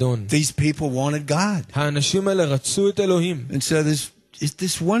את האדון. These people wanted God. האנשים האלה רצו את אלוהים. And so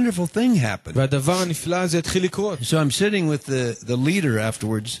this wonderful thing happened. והדבר הנפלא הזה התחיל לקרות. So I'm sitting with the leader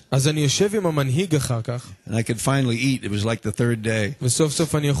afterwards. אז אני יושב עם המנהיג אחר כך. And I could finally eat. It was like the 3rd day. וסוף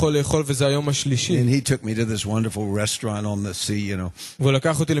סוף אני יכול לאכול וזה היום השלישי. And he took me to this wonderful restaurant on the sea, והוא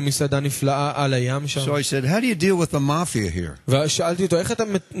לקח אותי למסעדה נפלאה על הים שם. So I said, how do you deal with the mafia here? ושאלתי אותו, איך אתה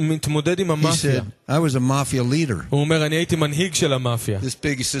מתמודד עם He המאפיה? said, I was a mafia leader. הוא אומר, אני הייתי מנהיג של המאפיה. This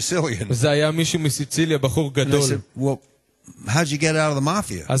big Sicilian. וזה היה מישהו מסיציליה, בחור And I גדול. said, well, how'd you get out of the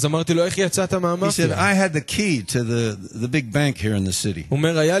mafia? אז אמרתי לו, איך יצאת He said, מהמאפיה? I had the key to the big bank here in the city. הוא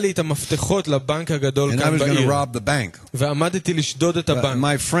אומר, היה לי את המפתחות לבנק הגדול And I כאן was going to בעיר. rob the bank. ועמדתי לשדוד את הבנק.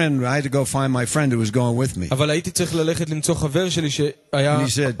 My friend, I had to go find my friend who was going with me. אבל הייתי צריך ללכת למצוא חבר שלי שהיה And he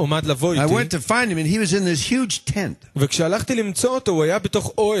said, עומד לבוא I איתי. went to find him and he was in this huge tent וכשהלכתי למצוא אותו, הוא היה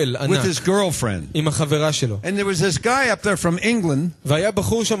בתוך אוהל with ענק his girlfriend. עם החברה שלו. And there was this guy up there from England והיה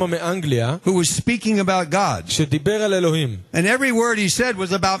בחור שם מאנגליה who was speaking about God. שדיבר על אלוהים. And every word he said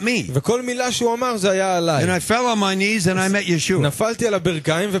was about me. וכל מילה שהוא אמר זה היה עליי. And I fell on my knees and I met Yeshua. נפלתי על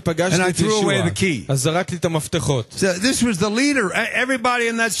הברכיים ופגשתי And I את threw away ישוע. the key. אז זרקתי את המפתחות. So this was the leader. Everybody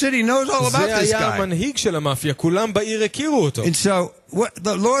in that city knows all about זה this היה guy. המנהיג של המאפיה, כולם בעיר הכירו אותו. And so what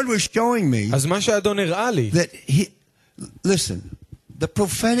the Lord was showing me אז מה שהאדון הראה לי, that listen, the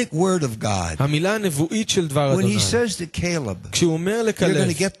prophetic word of God, המילה הנבואית של דבר when he אדוני, says to Caleb, כשהוא אומר you're going לקלב,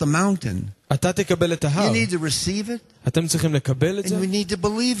 to get the mountain, אתה תקבל את you ההר, need to receive it אתם צריכים לקבל את זה, and we need to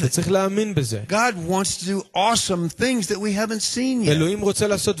believe it. וצריך להאמין בזה. God wants to do awesome things that we haven't seen yet. אלוהים רוצה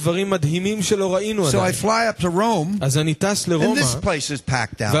לעשות דברים מדהימים שלא ראינו So I עדיין. fly up to Rome, אז אני טס and לרומא, this place is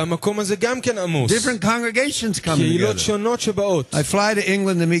packed out. והמקום הזה גם כן עמוס. Different congregations coming קהילות together. שונות שבאות. I fly to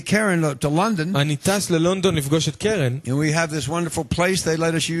England to meet Karen, to London, אני טס ללונדון לפגוש את קרן, and we have this wonderful place they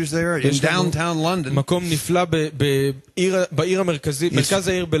let us use there in יש לנו downtown London. מקום נפלא בעיר המרכזית, מרכז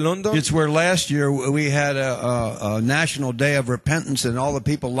העיר בלונדון. It's where last year we had a national day of repentance, and all the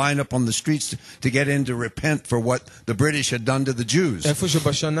people lined up on the streets to get in to repent for what the British had done to the Jews. איפה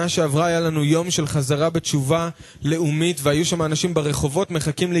שבשנה שעברה היה לנו יום של חזרה בתשובה לאומית, והיו שם אנשים ברחובות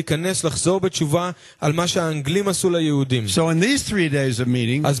מחכים להיכנס, לחזור בתשובה על מה שהאנגלים עשו ליהודים. So in these 3 days of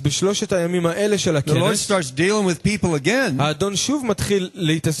meeting, אז בשלושת הימים האלה של the Lord הכנס, starts dealing with people again. האדון שוב מתחיל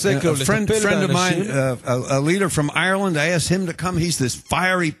להתעסק לו, A friend לטפל of mine, באנשים. a leader from Ireland, I asked him to come. He's this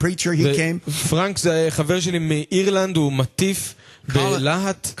fiery preacher. He came. פרנק זה חבר שלי מאירלנד, הוא מטיף,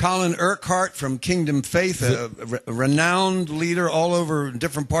 בלהט. Colin Urquhart from Kingdom Faith, a renowned leader all over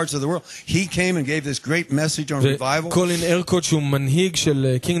different parts of the world, he came and gave this great message on revival. קולין ארקוט שהוא מנהיג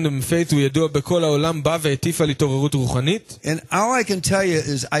של Kingdom Faith, הוא ידוע בכל העולם, בא והטיף על התעוררות רוחנית. And all I can tell you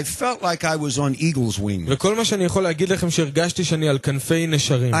is I felt like I was on eagle's wings. וכל מה שאני יכול להגיד לכם שהרגשתי שאני על כנפי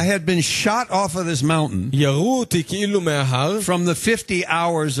נשרים. I had been shot off of this mountain. ירו אותי כאילו מההר. From the 50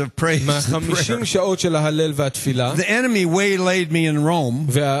 hours of praise and prayer. מה-50 שעות של ההלל והתפילה. The enemy waylaid me in Rome.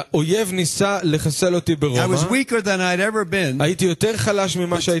 והאויב ניסה לחסל אותי ברומא. I was weaker than I'd ever been. הייתי יותר חלש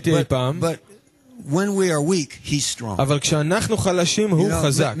ממה שהייתי אי פעם. But when we are weak, he's strong. אבל כשאנחנו חלשים, הוא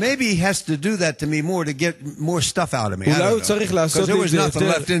חזק. Maybe he has to do that to me more to get more stuff out of me. אולי הוא צריך לעשות את זה יותר. Because there was nothing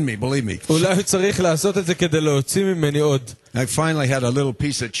left in me, believe me. אולי הוא צריך לעשות את זה כדי להוציא ממני עוד. I finally had a little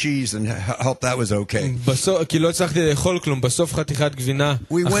piece of cheese and hope that was okay. כי לא הצלחתי לאכול כלום, בסוף חתיכת גבינה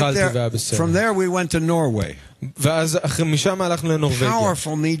אכלתי והיה בסדר. From there we went to Norway. ואז משם הלכנו לנורווגיה.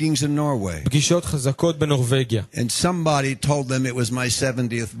 Powerful meetings in Norway. פגישות חזקות בנורווגיה. And somebody told them it was my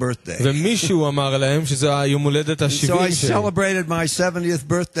 70th birthday. ומישהו אמר להם שזה היום הולדת ה-70 So I שלי. celebrated my 70th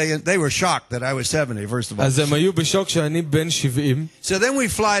birthday and they were shocked that I was 70 first of all. אז הם היו בשוק שאני בן 70. So then we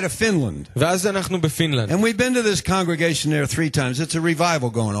fly to Finland. ואז אנחנו בפינלנד. And we've been to this congregation there 3 times. It's a revival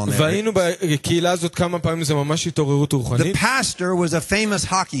going on there. והיינו בקהילה הזאת כמה פעמים, זה ממש התעוררות רוחנית. The pastor was a famous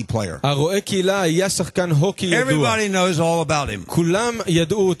hockey player. הרואה קהילה היה שחקן הוקי ידוע. Everybody knows all about him. כולם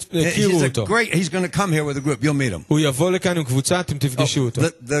ידעו, הכירו אותו. He's going to come here with a group. You'll meet him. הוא יבוא לכאן עם קבוצה, אתם תפגשו אותו.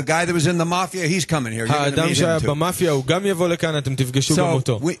 The guy that was in the mafia, he's coming here. You're going to meet him too. האדם שהיה במאפיה, הוא גם יבוא לכאן, אתם תפגשו גם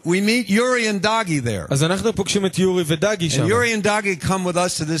אותו. So we meet Yuri and Dagi there. אז אנחנו פוגשים את יורי ודגי שם. And Yuri and Dagi come with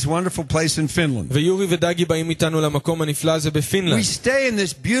us to this wonderful place in Finland. ויורי ודגי באים איתנו למקום הנפלא הזה בפינלנד. We stay in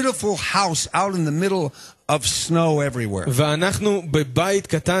this beautiful house out in the middle of snow everywhere. ואנחנו בבית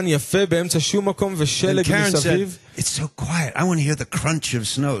קטן יפה באמצע שום מקום ושלג מסביב. It's so quiet. I want to hear the crunch of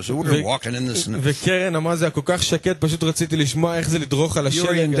snow. So we're walking in the snow. וקרן אמרה זה כל כך שקט, פשוט רציתי לשמוע איך זה לדרוך על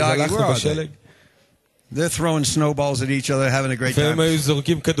השלג, אז הלכנו בשלג. They're throwing snowballs at each other, having a great time. והם היו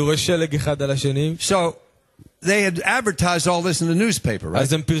זורקים כדורי שלג אחד על השני. So they had advertised all this in the newspaper, right?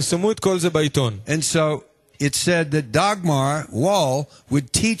 אז הם פרסמו את כל זה בעיתון. And so it said that Dagmar Wall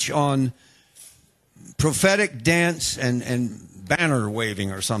would teach on prophetic dance and banner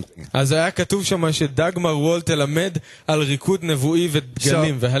waving or something. אז היה כתוב שם שדגמר וול תלמד על ריקוד נבואי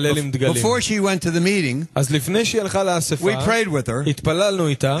ודגלים והלל עם דגלים. Before she went to the meeting, אז לפני שהיא הלכה לאספה, we prayed with her. התפללנו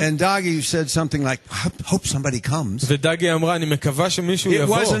איתה. And Dagi said something like, "Hope somebody comes." ודגי אמרה, אני מקווה שמישהו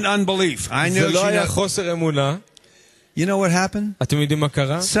יבוא. It wasn't unbelief. I knew זה לא היה חוסר אמונה. You know what happened? אתם יודעים מה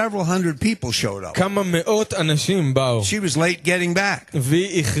קרה? Several hundred people showed up. כמה מאות אנשים באו. She was late getting back. והיא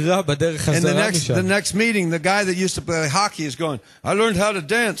איחרה בדרך חזרה משם. The next meeting, the guy that used to play hockey is going, I learned how to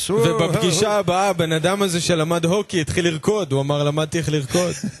dance. ובפגישה הבאה, הבן אדם הזה שלמד הוקי התחיל לרקוד. הוא אמר, למדתי איך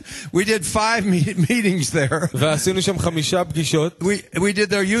לרקוד. We did 5 meetings there. ועשינו שם 5 פגישות. We did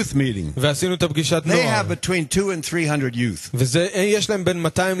their youth meeting. ועשינו את הפגישת They נוער. have between 200 and 300 youth. ויש להם בין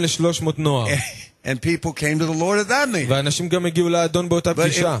 200 ל-300 נוער. And people came to the Lord at that meeting. ואנשים גם הגיעו לאדון באותה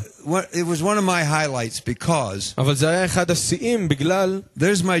פגישה. It was one of my highlights because אבל זה היה אחד השיאים בגלל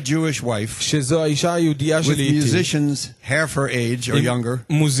there's my Jewish wife שזו האישה היהודייה שלי איתי. with musicians half her age or younger.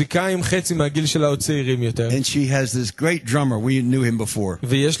 מוזיקאים חצי מהגיל שלה או צעירים יותר. And she has this great drummer. We knew him before.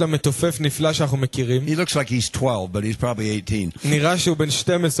 ויש לה מתופף נפלא שאנחנו מכירים. He looks like he's 12, but he's probably 18. נראה שהוא בן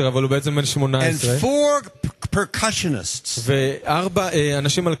 12, אבל הוא בעצם בן 18. And 4 percussionists. ו4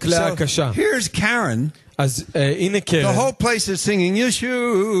 אנשים על כלי הקשה. Here's Karen. אז הנה The קרן. whole place is singing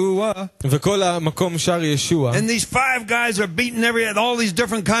Yeshua. וכל המקום שר ישוע. And these 5 guys are beating all these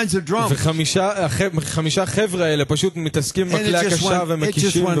different kinds of drums. וחמישה חבר'ה האלה פשוט מתעסקים בכלי הקשה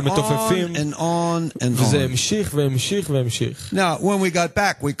ומקישים ומתופפים. וזה המשיך והמשיך והמשיך. Now, when we got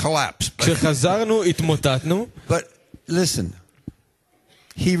back, we collapsed. כשחזרנו, התמוטטנו. But listen.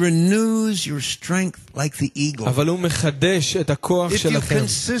 He renews your strength like the eagle. אבל הוא מחדש את הכוח שלכם. If you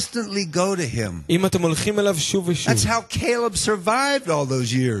consistently go to him. אם אתם הולכים אליו שוב ושוב. That's how Caleb survived all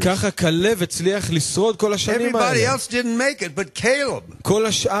those years. ככה כלב הצליח לשרוד כל השנים האלה. Everybody else didn't make it, but Caleb. כל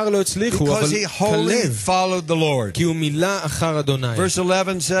השאר לא הצליחו, אבל Because he wholly followed the Lord. כי הוא מילא אחר אדוני. Verse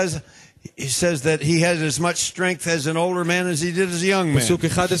 11 says that he has as much strength as an older man as he did as a young man. פסוק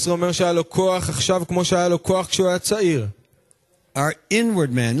 11 אומר שהיה לו כוח עכשיו כמו שהיה לו כוח כשהוא היה צעיר. Our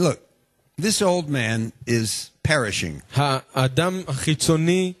inward man, look, this old man is perishing. האדם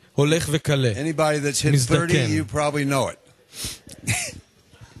החיצוני הולך וקלה. Anybody that's hit 30, you probably know it.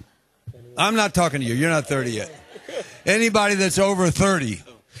 I'm not talking to you. You're not 30 yet. Anybody that's over 30.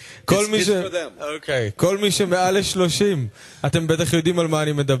 It's for them. אוקיי, כל מי שמעל 30, אתם בטח יודעים על מה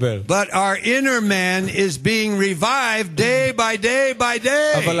אני מדבר. But our inner man is being revived day by day by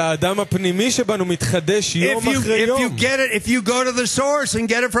day. אבל האדם הפנימי שבנו מתחדש יום אחרי יום. If you go to the source and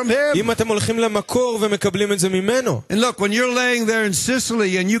get it from him. אם אתם הולכים למקור ומקבלים את זה ממנו. And look, when you're laying there in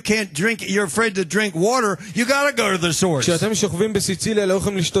Sicily and you can't drink, you're afraid to drink water, you got to go to the source. כשאתם שוכבים בסיציליה לא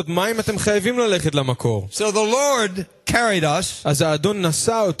יכולים לשתות מים, אתם חייבים ללכת למקור. So the Lord carried us. אז האדון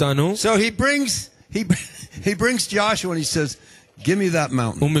נשא אותנו. So he brings Joshua and he says, "Give me that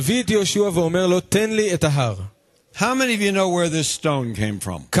mountain." הוא מביא את יהושע ואומר לו, תן לי את ההר. How many of you know where this stone came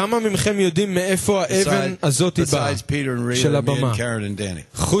from? כמה מכם יודעים מאיפה האבן הזאת באה? של הבמה.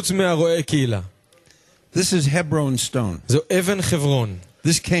 חוץ מהרועי קהילה. This is Hebron stone. זו אבן חברון.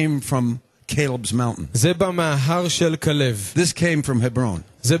 This came from Caleb's mountain. זה בא מההר של כלב. This came from Hebron.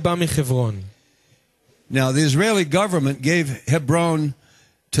 זה בא מחברון. Now the Israeli government gave Hebron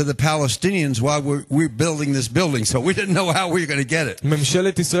to the Palestinians while we're building this building, so we didn't know how we were going to get it.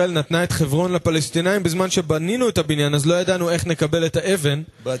 ממשלת ישראל נתנה את חברון לפלסטינאים בזמן שבנינו את הבניין, אז לא ידענו איך נקבל את האבן.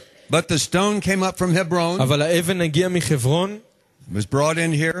 But the stone came up from Hebron. אבל האבן הגיעה מחברון. Was brought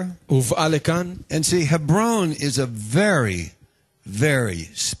in here. הובאה לכאן. And see, Hebron is a very, very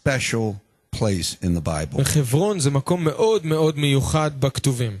special place in the Bible. חברון זה מקום מאוד מאוד מיוחד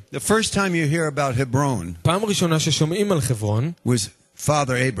בכתובים. The first time you hear about Hebron פעם ראשונה ששומעים על חברון was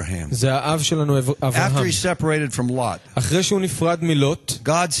Father Abraham. זה האב שלנו אברהם. After he separated from Lot, אחרי שהוא נפרד מלוט,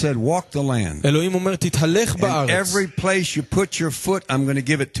 God said, "Walk the land." אלוהים אומר, תתהלך And בארץ. every place you put your foot, I'm going to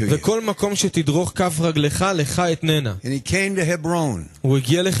give it to you. וכל מקום שתדרוך כף רגלך, לך אתננה. And he came to Hebron. הוא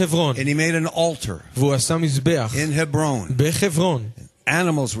הגיע לחברון. And he made an altar. והוא עשה מזבח. In Hebron. בחברון.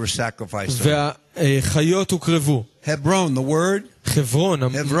 Animals were sacrificed. והחיות הוקרבו. Hebron, the word. חברון,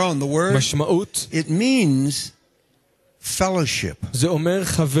 Hebron, the word. משמעות. It means fellowship. זה אומר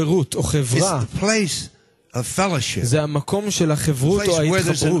חברות או חברה. It's the place of fellowship. זה המקום של החברות או where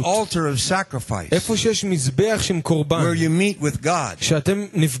there's an ההתחברות. altar of sacrifice. איפה שיש מזבח של קורבן. Where you meet with God. שאתם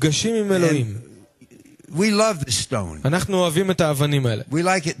נפגשים עם אלוהים. We love this stone. אנחנו אוהבים את האבנים האלה. We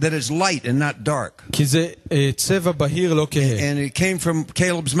like it that it's light and not dark. כי זה צבע בהיר לא כהה. And it came from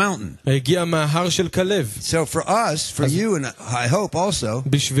Caleb's mountain. הגיע מההר של כלב. So for us, for you and I hope also,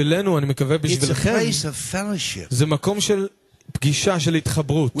 בשבילנו, אני מקווה it's a בשבילכם, place of fellowship זה מקום של פגישה, של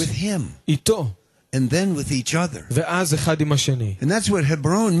התחברות. with him איתו. and then with each other. ואז אחד עם השני. And that's what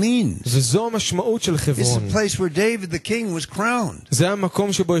Hebron means. וזו המשמעות של It's חברון. the place where David the king was crowned. זה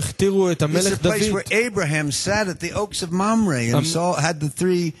המקום שבו הכתירו את It's המלך the place דוד. where Abraham sat at the oaks of Mamre and saw had the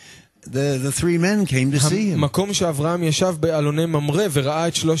three men came to see him. המקום שאברהם ישב באלוני ממרא וראה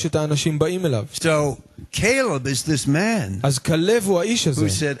את שלושת האנשים באים אליו. So Caleb is this man אז כלב הוא האיש הזה who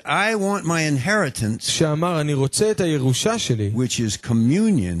said, "I want my inheritance, שאמר, אני רוצה את הירושה שלי, which is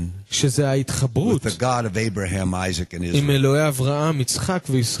communion שזה ההתחברות with the God of Abraham, Isaac, and עם Israel." אלוהי אברהם, יצחק He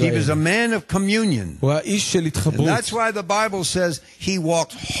was וישראל. a man of communion. הוא האיש של And התחברות. that's why the Bible says he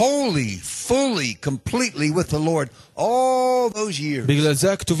walked wholly, fully, completely with the Lord all those years. בגלל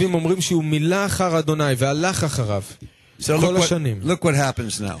זה הכתובים אומרים שהוא מילא אחר אדוני והלך אחריו So כל השנים. look what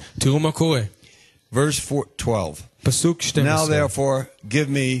happens now. תראו מה קורה. Verse 12. פסוק Now 12. therefore give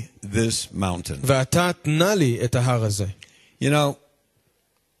me this mountain. ואתה תנה לי את ההר הזה. You know,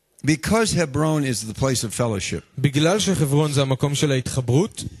 because Hebron is the place of fellowship, בגלל שחברון זה המקום של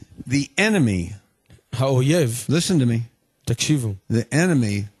ההתחברות, the enemy, האויב, listen to me, תקשיבו, the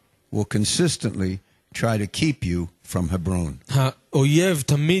enemy will consistently try to keep you from Hebron. האויב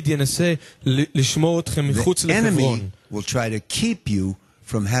תמיד ינסה לשמור אתכם מחוץ The לחברון. enemy will try to keep you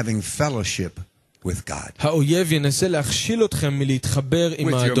from having fellowship with God. האויב ינסה להכשיל אתכם מלהתחבר עם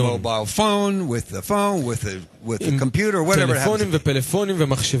With your האדון. mobile phone, with the computer, whatever it happens. טלפונים ופלאפונים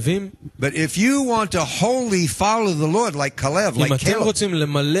ומחשבים. But if you want to wholly follow the Lord like Caleb, אם like אתם Caleb, רוצים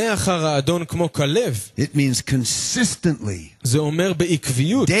למלא אחר האדון כמו כלב, it means consistently, זה אומר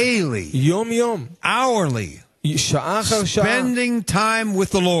בעקביות, daily, יום יום, hourly, שעה אחר שעה, spending time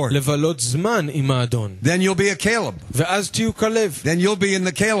with the Lord. לבלות זמן עם האדון. Then you'll be a Caleb. ואז תהיו כלב. Then you'll be in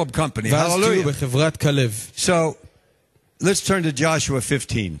the Caleb company. ואז תהיו Hallelujah. בחברת כלב. So, let's turn to Joshua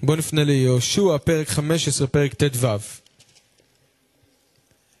 15. בואו נפנה ליהושע, פרק 15, פרק ט"ו.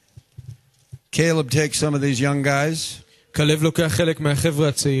 Caleb takes some of these young guys. כלב לוקח חלק מהחבר'ה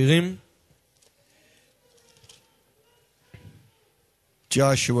הצעירים.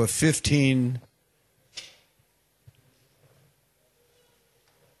 Joshua 15,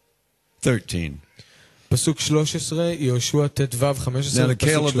 13. פסוק 13, יהושע ט"ו 15, Then to פסוק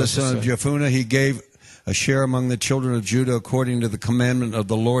Caleb the son of 13. Jephunneh he gave a share among the children of Judah according to the commandment of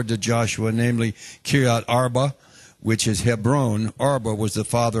the Lord to Joshua, namely Kiryat Arba, which is Hebron, Arba was the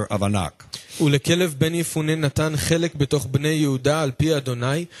father of Anak. ולכלב בן יפונה נתן חלק בתוך בני יהודה על פי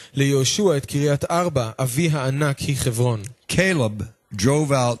אדוני, ליהושע את קריית ארבע, אבי הענק היא חברון. Caleb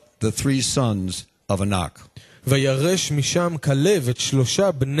drove out the 3 sons of Anak. וירש משם כלב את 3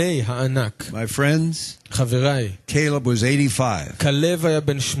 בני הענק. My friends, חבריי, Caleb was 85. כלב היה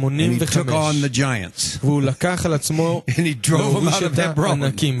בן And he 85. took on the giants. והוא לקח על עצמו And he drove them out of את Hebron.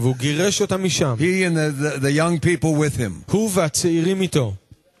 הענקים, והוא גירש אותם משם. He and the young people with him. הוא והצעירים איתו.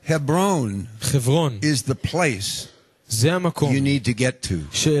 Hebron חברון, is the place זה המקום you need to get to.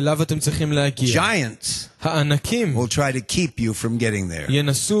 שאליו אתם צריכים להגיע. Giants הענקים will try to keep you from getting there.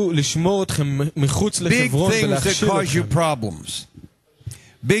 ינסו לשמור אתכם מחוץ Big לחברון things that ולהכשיל cause you אתכם. problems.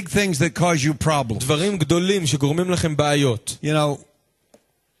 Big things that cause you problems. דברים גדולים שגורמים לכם בעיות. You know,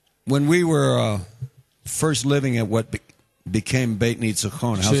 when we were first living at what became Beit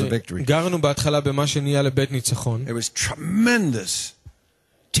Nitzachon, House of Victory, שגרנו בהתחלה במה שנהיה לבית ניצחון, there was tremendous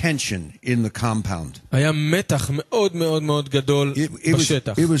tension in the compound. היה מתח מאוד מאוד מאוד גדול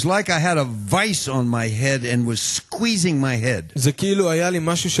בשטח. It was like I had a vice on my head and was squeezing my head. זה כאילו היה לי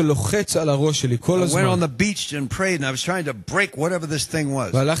משהו שלוחץ על הראש שלי כל I went הזמן. on the beach and prayed and I was trying to break whatever this thing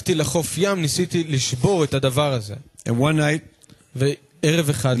was. והלכתי לחוף ים, ניסיתי לשבור את הדבר הזה. And one night, וערב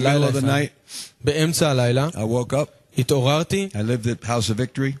אחד, in the middle לילה of the אחד, night, באמצע הלילה, I woke up. התעוררתי, I lived at House of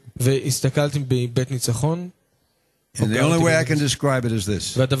Victory. והסתכלתי בבית ניצחון. And the only way I can describe it is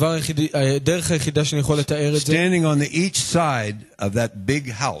this. והדרך היחידה שאני יכול לתאר את זה, Standing on each side of that big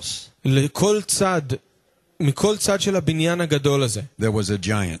house, לכל צד, מכל צד של הבניין הגדול הזה, there was a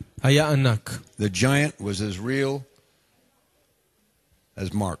giant. היה ענק. The giant was as real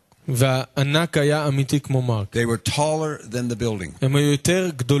as Mark. והענק היה אמיתי כמו מרק. They were taller than the building. הם היו יותר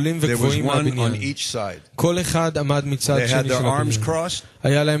גדולים There was וגבוהים one on מהבניין. each side. כל אחד עמד מצד They had שני their של arms הבניין. crossed.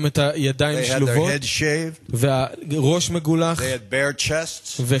 היה להם את הידיים They had their שלובות, heads shaved. והראש מגולח, They had bare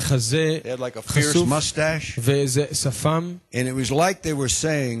chests. וחזה They had like a fierce חשוף, mustache. ואיזה שפם, And it was like they were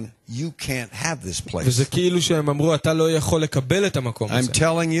saying, you can't have this place. וזה כאילו שהם אמרו, אתה לא יכול לקבל את המקום I'm הזה.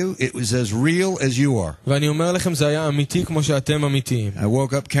 telling you, it was as real as you are. ואני אומר לכם, זה היה אמיתי כמו שאתם אמיתיים. I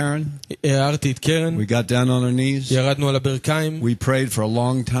woke up, Karen. הערתי את קרן, We got down on our knees. ירדנו על הברכיים, We prayed for a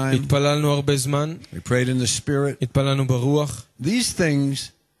long time. התפללנו הרבה זמן, We prayed in the Spirit. התפללנו ברוח. These things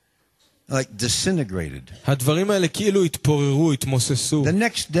like disintegrated. הדברים האלה כאילו התפוררו, התמוססו. The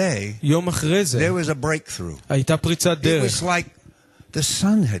next day, יום אחרי זה, there was a breakthrough. הייתה פריצת It דרך. was like the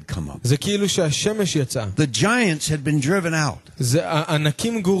sun had come up. זה כאילו שהשמש יצאה. The giants had been driven out.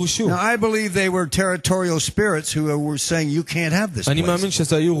 הענקים גורשו. Now, I believe they were territorial spirits who were saying, you can't have this אני place. מאמין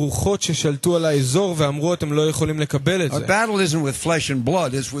שזה היו רוחות ששלטו על האזור ואמרו, אתם לא יכולים לקבל את Our זה. battle isn't with flesh and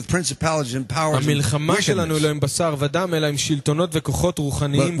blood, it's with principalities and powers and המלחמה שלנו wickedness. לא עם בשר ודם, אלא עם שלטונות וכוחות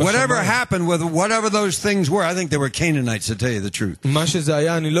רוחניים But whatever בשמיים. happened with whatever those things were, I think they were Canaanites, to tell you the truth. מה שזה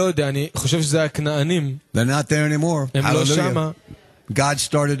היה, אני לא יודע, אני חושב שזה היה כנענים. They're not there anymore. הם לא שמה. God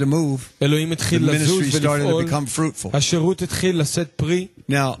started to move. אלוהים The התחיל לזוז ministry started to ולפעול. become fruitful. השירות התחיל לשאת פרי.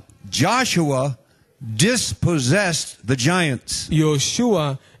 Now, Joshua dispossessed the giants.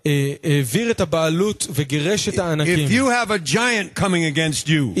 יהושע העביר את הבעלות וגירש את הענקים. If you have a giant coming against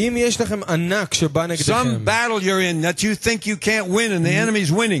you, אם יש לכם ענק שבא נגדכם, some battle you're in that you think you can't win and the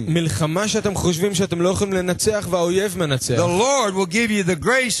enemy's winning, מלחמה שאתם חושבים שאתם לא יכולים לנצח והאויב מנצח, the Lord will give you the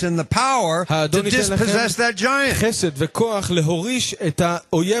grace and the power to האדון ייתן dispossess that לכם giant. חסד וכוח להוריש את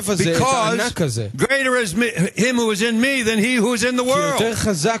האויב הזה, את הענק הזה. Because greater is him who is in me than he who is in the כי world. יותר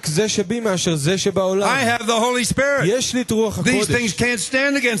חזק זה שבי מאשר זה שבעולם. I have the Holy Spirit. יש לי את רוח These things הקודש. can't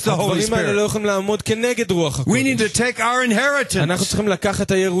stand against the Holy הדברים האלה לא Spirit. יכולים לעמוד כנגד רוח We need to הקודש. take our אנחנו inheritance. צריכים לקחת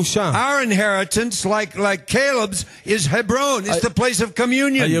את הירושה. Our inheritance, like Caleb's, is Hebron. It's the place of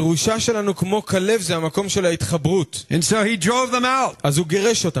communion. הירושה שלנו כמו כלב זה המקום של ההתחברות. And so he drove them out. אז הוא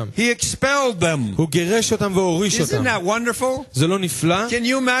גירש אותם. He expelled them. הוא גירש אותם והוריש Isn't אותם. that wonderful? זה לא נפלא? Can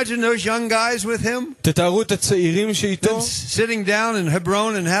you imagine those young guys with him? תתארו את הצעירים שאיתו. Sitting down in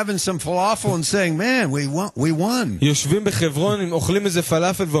Hebron and having some falafel and saying, man, we won. יושבים בחברון, אוכלים איזה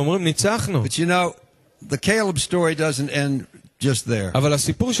פלאפל ואומרים ניצחנו. But you know, the Caleb story doesn't end just there. אבל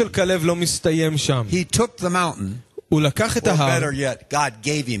הסיפור של כלב לא מסתיים שם. He took the mountain, הוא לקח את or ההר, better yet, God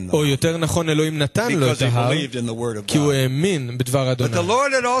gave him the או mountain יותר נכון אלוהים נתן לו because את he ההר, believed in the word of כי הוא God. האמין בדבר But the אדוני.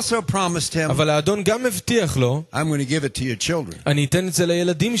 Lord had also promised him, אבל האדון גם הבטיח לו, I'm going to give it to your children. אני אתן את זה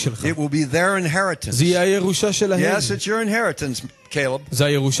לילדים שלך. It will be their inheritance. זה יהיה הירושה שלהם. Yes, it's your inheritance, Caleb. זה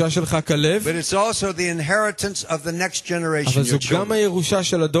הירושה שלך כלב, But it's also the inheritance of the next generation, אבל your זו גם children. הירושה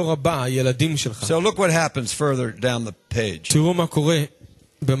של הדור הבא, הילדים שלך. So look what happens further down the page. תראו מה קורה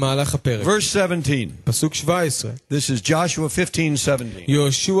במהלך הפרק. Verse 17. פסוק 17. This is Joshua 15:17.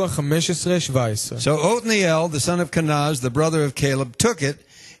 יהושע 15:17. So Othniel, the son of Kenaz, the brother of Caleb, took it,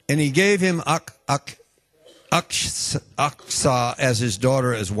 and he gave him Aksah as his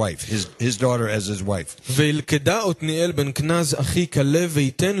daughter as wife, his daughter as his wife. וילכדה עתניאל בן כנז אחי כלב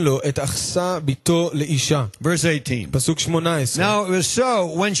ויתן לו את אכסה ביתו לאישה. Verse 18. פסוק 18. Now it was so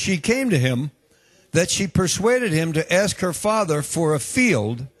when she came to him that she persuaded him to ask her father for a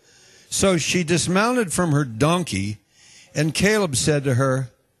field. So she dismounted from her donkey, and Caleb said to her,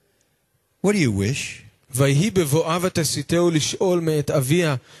 "What do you wish?" ויהי בבואה ותסיתהו לשאול מאת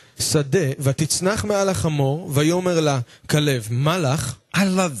אביה שדה, ותצנח מעל החמור, ויאמר לה, כלב, מה לך? I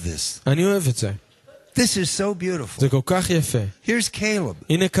love this. אני אוהב את זה. This is so beautiful. זה כל כך יפה. Here's Caleb.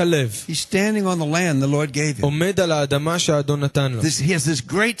 הנה כלב. He's standing on the land the Lord gave him. עומד על האדמה שהאדון נתן לו. He has this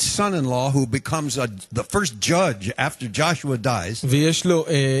great son-in-law who becomes the first judge after Joshua dies. ויש לו,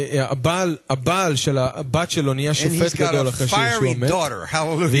 הבעל של הבת שלו נהיה שופט גדול אחרי שישוע מת.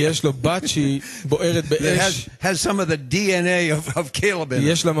 ויש לו בת שהיא בוערת באש. Has some of the DNA of Caleb in it.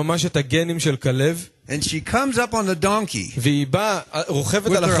 יש לה ממש את הגנים של כלב. And she comes up on the donkey. והיא באה,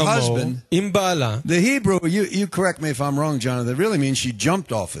 רוכבת על החמור, עם בעלה. The Hebrew, you correct me if I'm wrong, Jonathan, it really means she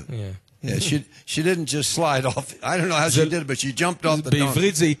jumped off it. Yeah, she didn't just slide off. I don't know how she did it, but she jumped off the donkey.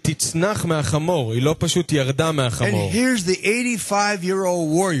 בעברית זה היא תצנח מהחמור, היא לא פשוט ירדה מהחמור. And here's the 85-year-old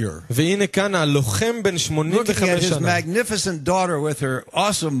warrior. והנה כאן הלוחם בן 85 Looking at his שנה. magnificent daughter with her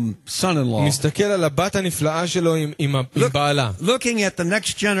awesome son-in-law. מסתכל על הבת הנפלאה שלו עם בעלה. Looking at the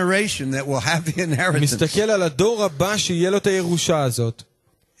next generation that will have the inheritance. מסתכל על הדור הבא שיהיה לו את הירושה הזאת.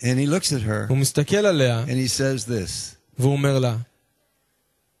 And he looks at her. הוא מסתכל עליה. And he says this. והוא אומר לה,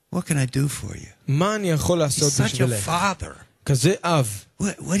 What can I do for you? מה אני יכול לעשות He's such a בשבילך? father. כזה אב. What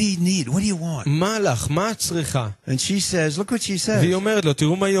do you need? What do you want? מה לך? מה את צריכה? And she says, look what she says. והיא אומרת לו,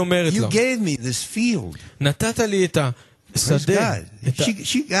 תראו מה היא אומרת You לו. gave me this field. נתת לי את Praise השדה. God.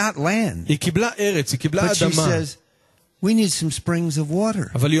 She got land. היא קיבלה ארץ, היא קיבלה But she אדמה. says, we need some springs of water.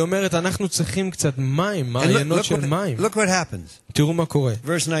 אבל היא אומרת, אנחנו צריכים קצת מים, And מעיינות של מים. look what happens. תראו מה קורה.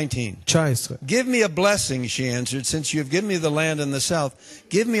 Verse 19. 19. Give me a blessing, she answered, since you have given me the land in the south.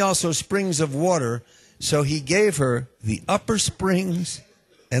 Give me also springs of water. So he gave her the upper springs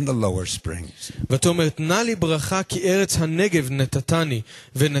and the lower springs. ותאמרת, נא לי ברכה כי ארץ הנגב נתתני,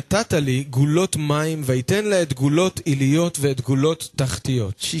 ונתת לי גולות מים, ויתן לה את גולות עיליות ואת גולות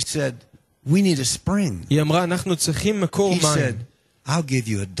תחתיות. She said, we need a spring. היא אמרה, אנחנו צריכים מקור He מים. said, I'll give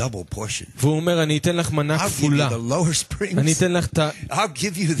you a double portion. והוא אומר, אני אתן לך מנה I'll give you כפולה. the lower springs. אני אתן לך את I'll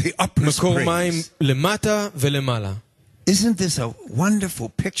give you the upper מקור מים springs. למטה ולמעלה. Isn't this a wonderful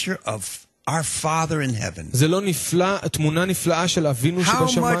picture of our Father in heaven? זה לא נפלא, תמונה נפלאה של אבינו How much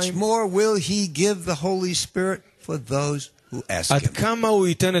שבשמיים? more will he give the Holy Spirit for those who ask עד him? כמה הוא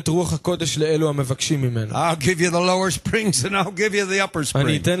ייתן את רוח הקודש לאלו המבקשים ממנו? I'll give you the lower springs and I'll give you the upper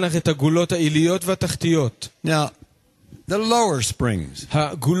אני springs. אתן לך את הגולות העיליות והתחתיות. Now, the lower springs.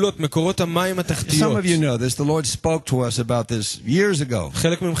 הגולות, מקורות המים Some התחתיות. of you know this. The Lord spoke to us about this years ago.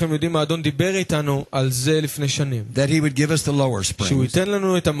 חלק מכם יודעים, האדון דיבר איתנו על זה לפני שנים. That he would give us the lower שהוא springs. ייתן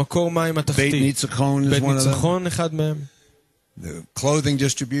לנו את המקור מים Beit התחתי. Nitzchon is בית one of them. ניצחון אחד מהם. The clothing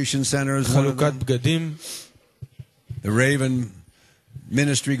distribution center is one of חלוקת them. בגדים. The Raven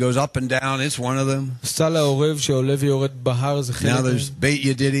ministry goes up and down. It's one of them. סל העורב שעולה ויורד בהר זה חלק Now מהם. there's Beit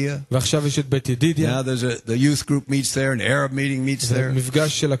Yedidia. ועכשיו יש את בית ידידיה. Now the youth group meets there, an Arab meeting meets זה there.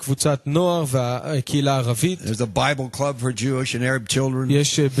 מפגש של הקבוצת נוער והקהילה הערבית. There's a Bible club for Jewish and Arab children.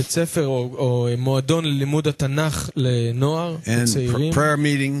 יש בית ספר או מועדון ללימוד התנ"ך לנוער And וצעירים. prayer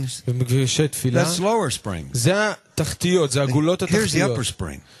meetings. ומפגשי תפילה. That's lower springs. זה התחתיות, זה הגולות Here's the התחתיות. upper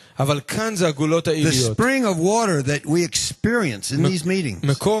spring. אבל כאן זה הגולות The העיליות. spring of water that we experience in these meetings.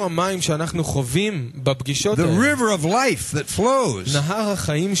 מקור המים שאנחנו חווים בפגישות The האלה. river of life that flows נהר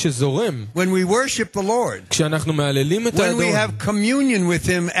החיים שזורם. when we worship the Lord. כשאנחנו מהללים את When we האדון. have communion with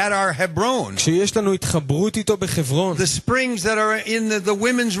him at our Hebron. כשיש לנו התחברות איתו בחברון. The springs that are in the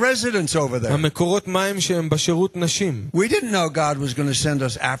women's residence over there. המקורות מים שהם בשירות נשים. We didn't know God was going to send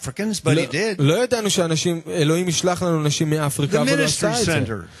us Africans, but he did. לא ידענו שאלוהים ישלח לנו נשים מאפריקה, אבל הוא עשה את זה.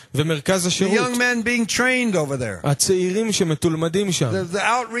 ומרכז The השירות. young men being trained over there. הצעירים שמתולמדים שם. The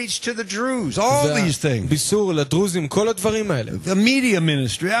outreach to the Druze. All these things. ביסור לדרוזים, כל הדברים האלה. The media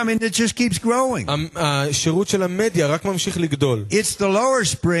ministry. I mean, it just keeps growing. השירות של המדיה רק ממשיך לגדול. It's the lower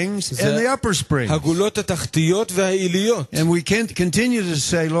springs and the upper springs. הגולות התחתיות והעיליות. And we can't continue to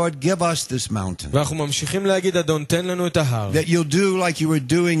say, Lord, give us this mountain. ואנחנו ממשיכים להגיד, אדון, תן לנו את ההר. That you'll do like you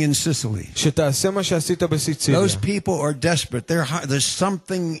were doing in Sicily. שתעשה מה שעשית בסיציליה. Those people are desperate. There's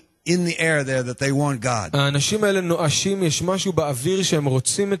something in the air there that they want God. האנשים האלה נואשים, יש משהו באוויר שהם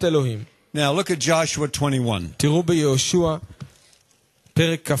רוצים את אלוהים. Now look at Joshua 21. תראו ביהושע,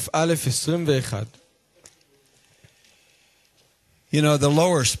 פרק כ"א 21. You know, the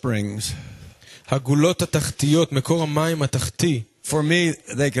lower springs, הגולות התחתיות, מקור המים התחתי, for me,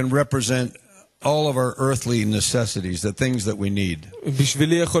 they can represent all of our earthly necessities, the things that we need.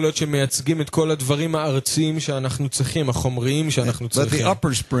 בשבילי יכול להיות שמייצגים את כל הדברים הארציים שאנחנו צריכים, החומריים שאנחנו But the צריכים.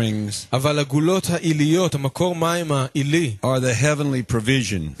 upper springs אבל הגולות העיליות, המקור מים העילי, are the heavenly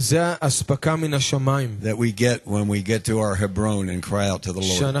provision זה האספקה מן השמיים. that we get when we get to our Hebron and cry out to the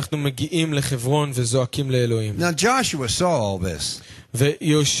Lord. שאנחנו מגיעים לחברון וזועקים לאלוהים. Now Joshua saw all this.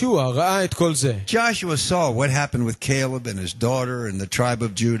 ויהושע ראה את כל זה. Joshua saw what happened with Caleb and his daughter and the tribe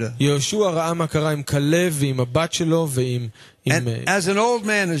of Judah. יהושע ראה מה קרה עם כלב ועם הבת שלו ועם... And as an old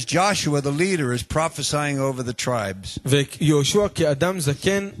man, as Joshua, the leader, is prophesying over the tribes, ויהושע כאדם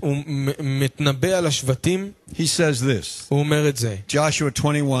זקן הוא מתנבא על השבטים. he says this. הוא אומר את זה. Joshua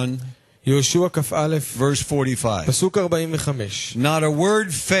 21, יהושע כ"א verse 45. פסוק 45. Not a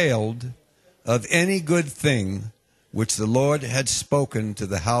word failed of any good thing which the Lord had spoken to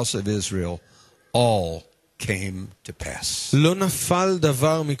the house of Israel, all came to pass. לא נפל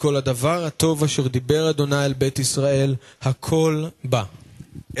דבר מכל הדבר הטוב אשר דיבר אדוני אל בית ישראל, הכל בא.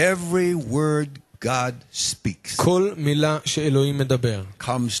 Every word God speaks כל מילה שאלוהים מדבר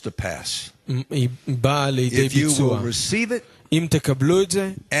comes to pass. היא באה לידי If you will ביצוע. receive it אם תקבלו את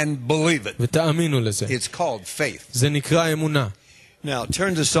זה and believe it, ותאמינו לזה, it's called faith. זה נקרא אמונה. Now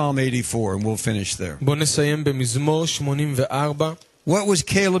turn to Psalm 84 and we'll finish there. בואו נסיים במזמור 84. What was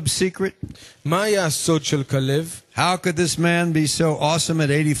Caleb's secret? מה היה הסוד של כלב? How could this man be so awesome at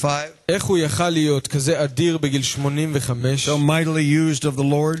 85? איך הוא יכל להיות כזה אדיר בגיל 85 So mightily used of the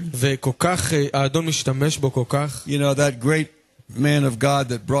Lord? וכל כך האדון משתמש בו כל כך? You know, that great man of God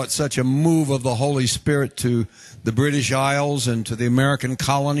that brought such a move of the Holy Spirit to the British Isles and to the American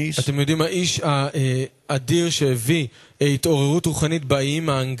colonies? אתם יודעים, האיש האדיר שהביא התעוררות רוחנית באיים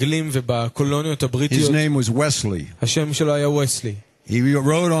האנגלים ובקולוניות His הבריטיות, name was Wesley. השם שלו היה וסלי. He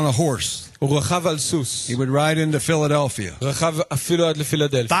rode on a horse. הוא רכב על סוס, He would ride into Philadelphia. רכב אפילו עד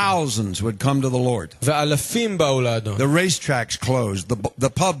לפילדלפיה, Thousands would come to the Lord. ואלפים באו לאדון. The racetracks closed. The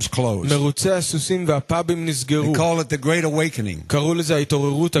pubs closed. מרוצי הסוסים והפאבים נסגרו. They call it the Great Awakening. קראו לזה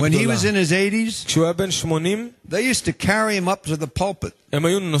ההתעוררות When he הגדולה. was in his 80s, כשהוא היה בן 80, they used to carry him up to the pulpit הם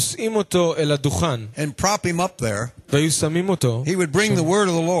היו נושאים אותו אל הדוכן, and prop him up there. והיו שמים אותו. He would bring the word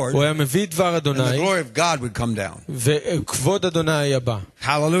of the Lord, הוא היה מביא דבר and the אדוני, glory of God would come down. וכבוד אדוני היה בא.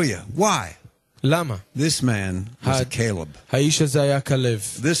 Hallelujah. Why? למה? This man was a Caleb. האיש הזה היה כלב.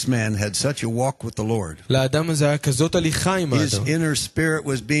 This man had such a walk with the Lord. לאדם הזה היה כזאת הליכה עם His האדון. inner spirit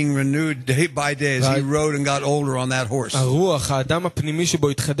was being renewed day by day as he rode and got older on that horse. הרוח, האדם הפנימי שבו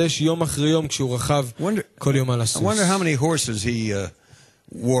התחדש יום אחרי יום כשהוא רכב כל יום על I הסוס. wonder how many horses he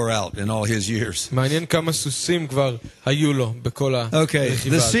wore out in all his years. מעניין כמה סוסים כבר היו לו בכל Okay,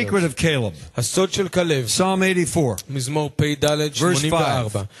 הרכיבה the הזאת. secret of Caleb. הסוד של כלב, Psalm 84. מזמור פ"ד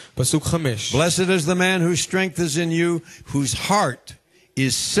 84, פסוק 5. Blessed is the man whose strength is in you, whose heart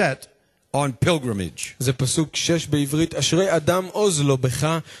is set on pilgrimage. זה פסוק 6 בעברית, אשרי אדם עוז לו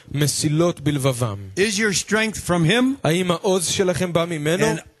בך, מסילות בלבבם. Is your strength from him? האם העוז שלכם בא ממנו?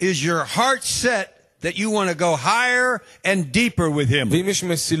 And is your heart set that you want to go higher and deeper with him? ואם יש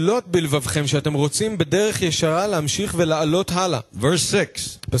מסילות בלבבכם שאתם רוצים בדרך ישרה להמשיך ולעלות הלאה. Verse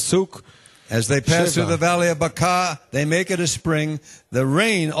 6. פסוק As they pass through the valley of Baca, they make it a spring. The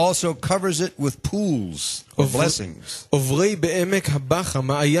rain also covers it with pools of blessings. עוברי בעמק הבכה,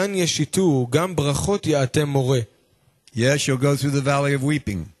 מעיין ישיתו, גם ברכות יעתם מורה. Yes, you'll go through the valley of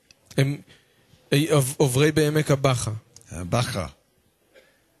weeping. הם עוברי בעמק הבכה. Baca.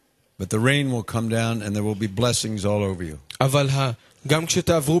 But the rain will come down and there will be blessings all over you. אבל גם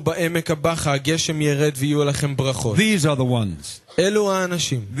כשתעברו בעמק הבכה, הגשם ירד ויהיו לכם ברכות. These are the ones. אלו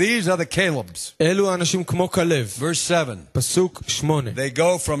האנשים. These are the Calebs. אלו האנשים כמו כלב. Verse 7. פסוק 8. They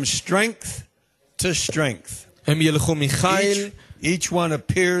go from strength to strength. הם ילכו מחיל, Each one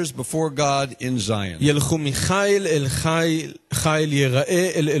appears before God in Zion. ילכו מחיל אל חיל, חיל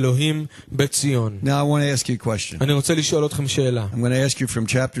יראה אל אלוהים בציון. Now I want to ask you a question. אני רוצה לשאול אתכם שאלה. I'm going to ask you from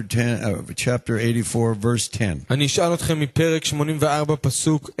chapter 84, verse 10. אני אשאל אתכם מפרק 84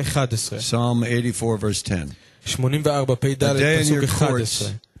 פסוק 11. Psalm 84, verse 10. 84 פ"ד A day in פסוק your 11. courts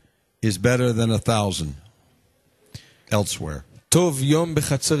is better than 1,000 elsewhere. טוב יום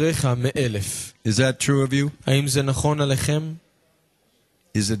בחצריך מאלף. Is that true of you? האם זה נכון עליכם?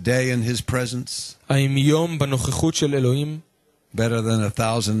 Is a day in his presence האם יום בנוכחות של אלוהים Better than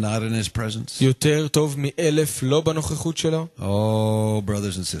 1,000 not in his presence. יותר טוב מ1,000 לא בנוכחות שלו? Oh,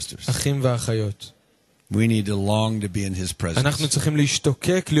 brothers and sisters. אחים ואחיות. We need to long to be in his presence. אנחנו צריכים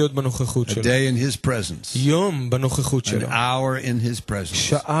להשתוקק להיות בנוכחות A שלו. day in his presence. יום בנוכחות An שלו. hour in his presence.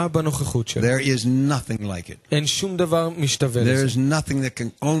 שעה בנוכחות שלו. There is nothing like it. אין שום דבר משתווה There לזה. is nothing that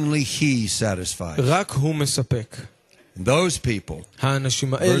can only he satisfy. רק הוא מספק. Those people.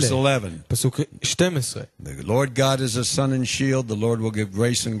 האנשים Verse האלה. 11. פסוק 12. The Lord God is a sun and shield. The Lord will give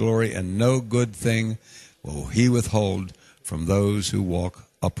grace and glory, and no good thing will he withhold from those who walk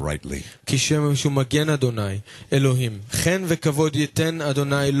uprightly. כי שם שהוא מגן אדוני, אלוהים. חן וכבוד ייתן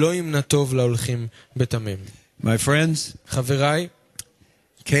אדוני, לא ימנע טוב להולכים בתמים. My friends, חבריי,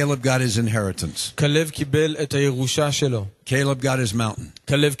 Caleb got his inheritance. כלב קיבל את הירושה שלו. Caleb got his mountain.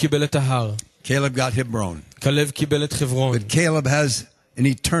 כלב קיבל את ההר. Caleb got Hebron. כלב קיבל את חברון. But Caleb has an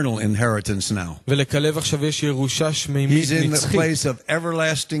eternal inheritance now. ולכלב עכשיו יש ירושה שמימית He's in the נצחית. place of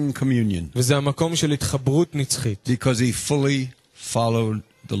everlasting communion וזה המקום של התחברות נצחית. because he fully followed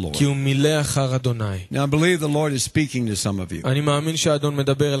the Lord. כי הוא מילא אחר אדוני. Now I believe the Lord is speaking to some of you. אני מאמין שהאדון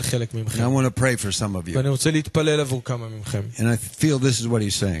מדבר אל חלק And I מכם. want to pray for some of you. ואני רוצה להתפלל עבור כמה מכם. And I feel this is what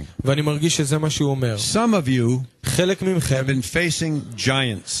he's saying. ואני מרגיש שזה מה שהוא אומר. Some of you חלק מכם have been facing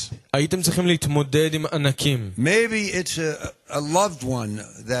giants. הייתם צריכים להתמודד עם ענקים. Maybe it's a loved one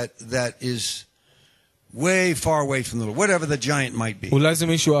that is way far away from the Lord, whatever the giant might be. אולי זה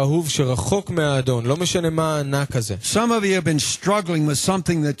מישהו אהוב שרחוק מהאדון, לא משנה מה הענק הזה. Some of you have been struggling with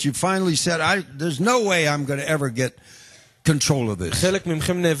something that you finally said, there's no way I'm going to ever get control of this. חלק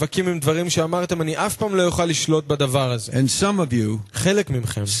מכם נאבקים עם דברים שאמרתם, אני אף פעם לא יוכל לשלוט בדבר הזה. And some of you חלק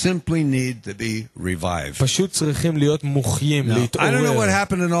מכם simply need to be revived. פשוט צריכים להיות מוחיים, Now, I don't know what להתעורר.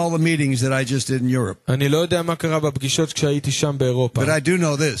 happened in all the meetings that I just did in Europe, אני לא יודע מה קרה בפגישות כשהייתי שם באירופה, but I do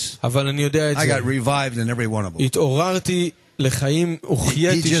know this. אבל אני יודע את I זה. got revived in every one of them. התעוררתי לחיים, He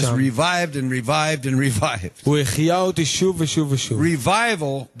הוחייתי just שם. revived and revived and revived. הוא החיה אותי שוב ושוב ושוב.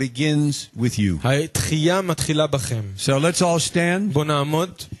 Revival begins with you. התחייה מתחילה בכם. So let's all stand. בוא נעמוד,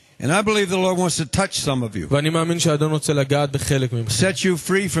 And I believe the Lord wants to touch some of you. ואני מאמין שהאדון רוצה לגעת בחלק מכם. Set you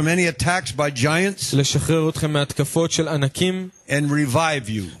free from any attacks by giants לשחרר אתכם מהתקפות של ענקים and revive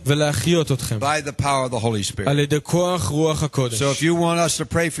you ולהחיות אתכם by the power of the Holy Spirit. על ידי כוח רוח הקודש. So if you want us to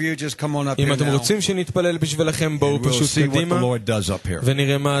pray for you, just come on up אם here אתם now. רוצים שנתפלל בשבילכם, בואו And we'll פשוט see what the קדימה Lord does up here.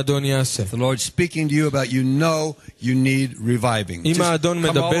 ונראה מה האדון יעשה. The Lord speaking to you about you know you need reviving. אם Just האדון come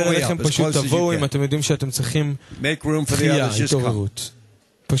all מדבר the way אליכם, up as פשוט close as תבואו. you אם can. אתם יודעים שאתם צריכים Make room for the תחייה, others. Just come. התעוררות,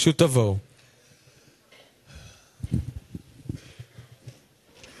 פשוט תבואו.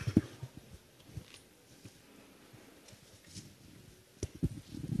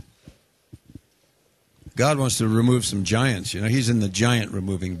 God wants to remove some giants. You know, he's in the giant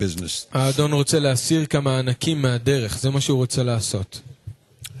removing business. האדון רוצה להסיר כמה ענקים מהדרך, זה מה שהוא רוצה לעשות.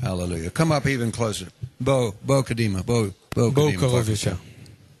 Hallelujah. Come up even closer. Bo Kadima. Bo בואו Kadima. קרוב יותר.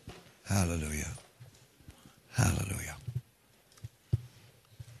 Hallelujah. Hallelujah.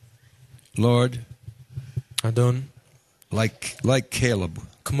 Lord, אדון, like Caleb,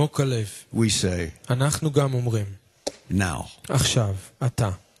 כמו כלב, we say, אנחנו גם אומרים, now, עכשיו, אתה,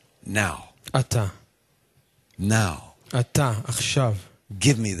 now, אתה, now, אתה, עכשיו,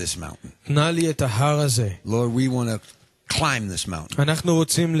 give me this mountain. תנה לי את ההר הזה. Lord, we want to climb this mountain. אנחנו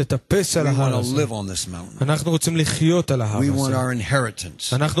רוצים לטפס על We ההר want to הזה. live on this mountain. אנחנו רוצים לחיות על ההר We want הזה. our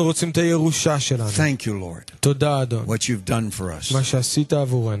inheritance. אנחנו רוצים את הירושה שלנו. Thank you, Lord, תודה, אדון, what you've done for us. מה שעשית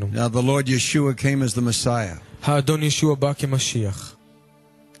עבורנו. Now, the Lord Yeshua came as the Messiah. האדון ישוע בא כמשיח.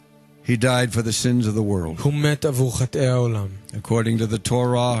 He died for the sins of the world, הוא מת עבור חטאי העולם. according to the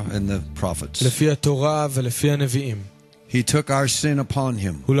Torah and the prophets. לפי התורה ולפי הנביאים. He took our sin upon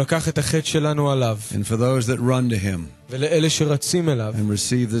him. הוא לקח את החטא שלנו עליו. And for those that run to him ולאלה שרצים אליו, and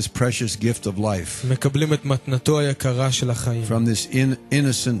receive this precious gift of life מקבלים את מתנתו היקרה של החיים. from this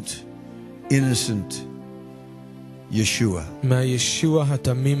innocent Yeshua. מהישוע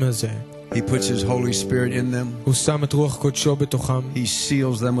התמים הזה. He puts his Holy Spirit in them. הוא שם את רוח קודשו בתוכם. He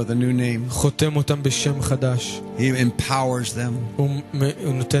seals them with a new name. חותם אותם בשם חדש. He empowers them הוא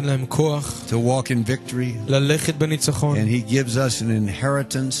נותן להם כוח to walk in victory. ללכת בניצחון. And he gives us an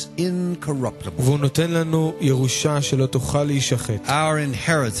inheritance incorruptible. והוא נותן לנו ירושה שלא תוכל להישחט. Our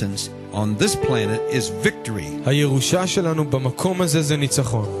inheritance on this planet is victory. הירושה שלנו במקום הזה זה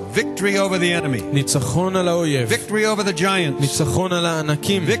ניצחון. Victory over the enemy. ניצחון על האויב. Victory over the giants. ניצחון על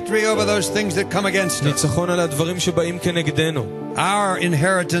הענקים. Victory over those things that come against us. ניצחון על הדברים שבאים כנגדנו. Our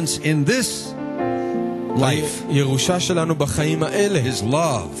inheritance in this life הירושה שלנו בחיים האלה is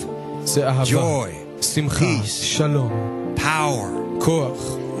love, זה אהבה, joy, שמחה, peace, שלום, power,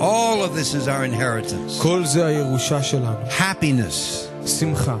 כוח, All of this is our inheritance. כל זה הירושה שלנו. Happiness,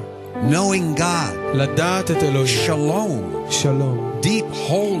 שמחה. knowing God, לדעת את אלוהים. shalom, שלום. deep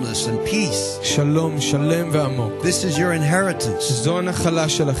wholeness and peace. שלום שלם ועמוק. This is your inheritance. זו הנחלה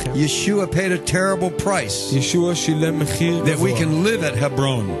שלכם. Yeshua paid a terrible price ישוע שילם מחיר that we גבוה. can live at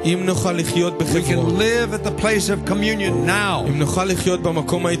Hebron. אם נוכל לחיות We can בחברון. live at the place of communion now. אם נוכל לחיות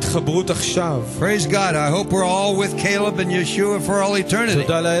במקום ההתחברות עכשיו. Praise God. I hope we're all with Caleb and Yeshua for all eternity.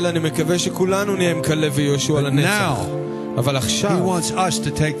 תודה לאל, אני מקווה שכולנו נהיה עם כלב ויהושע לנצח. Now, אבל He עכשיו wants us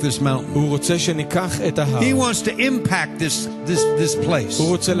to take this mountain. הוא רוצה שניקח את ההר. He wants to impact this place. הוא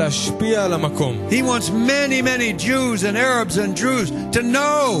רוצה להשפיע על המקום. He wants many Jews and Arabs and Druze to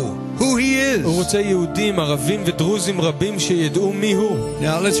know who He is. הוא רוצה יהודים, ערבים ודרוזים רבים שידעו מי הוא.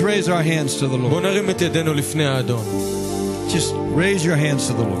 Now let's raise our hands to the בואו Lord. נרים את ידינו לפני האדון. Just raise your hands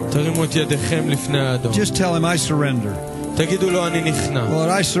to the Lord. תרימו את ידיכם לפני האדון. Just tell Him, I surrender. תגידו לו, אני נכנע. Lord,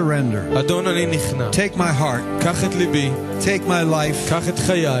 I surrender. אדון, אני נכנע. Take my heart. קח את ליבי, Take my life. קח את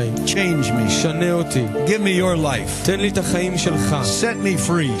חיי, Change me. שנה אותי. Give me your life. תן לי את החיים שלך. Set me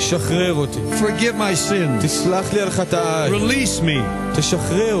free. שחרר אותי. Forgive my sins. תסלח לי על חטאיי. Release me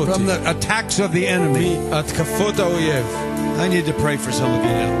תשחרר אותי from the attacks of the enemy. מהתקפות האויב. I need to pray for some of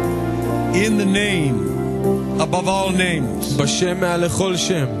you now. In the name above all names, בשם מעל לכל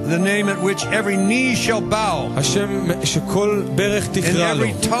שם. the name at which every knee shall bow השם שכל ברך and תקרא לו.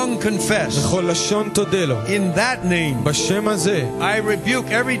 every tongue confess. וכל לשון תודה לו. In that name, בשם הזה I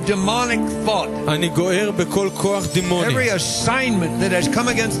rebuke every demonic thought, אני גוער בכל כוח דימוני. every assignment that has come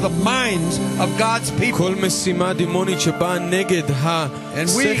against the minds of God's people. כל משימה דימונית שבאה נגד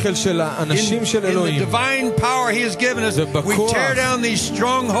השכל של האנשים של In the אלוהים. divine power He has given us, we ובכוח- tear down these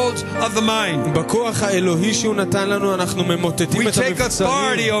strongholds of the mind. בכוח האלוהי שהוא נתן לנו אנחנו ממוטטים We את take המבצרים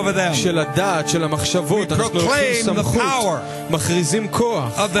authority over them. של הדעת, של המחשבות. We אנחנו לוקחים proclaim the סמכות, power מכריזים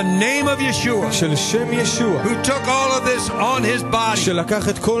כוח of the name of Yeshua, של שם ישוע, who took all of this on His body, שלקח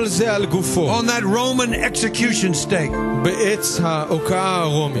את כל זה על גופו on that Roman execution stake, בעץ ההוקעה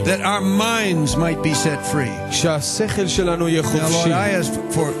הרומי, that our minds might be set free. שהשכל שלנו יהיה Now, Lord, חופשי. I ask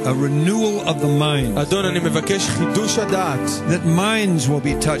for a renewal of the mind, אדון, אני מבקש חידוש הדעת, that minds will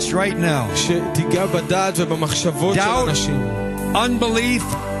be touched right now. שתיגע בדעת ובמחשבות של Doubt, אנשים, unbelief,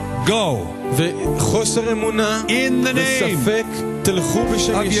 go. וחוסר אמונה In the name וספק תלכו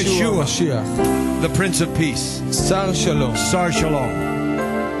בשם of ישוע Yeshua. המשיח, The Prince of Peace, שר שלום. Sar Shalom.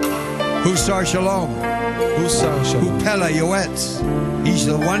 Who's Sar Shalom? הוא שר שלום. Who Pella Yoetz, He's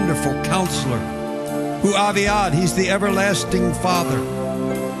the wonderful counselor. Who Aviad, He's the everlasting Father.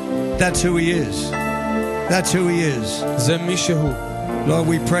 That's who He is. That's who He is. זה מי שהוא. Lord,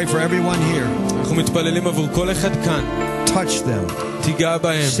 we pray for everyone here. אנחנו מתפללים עבור כל אחד כאן. Touch them. תיגע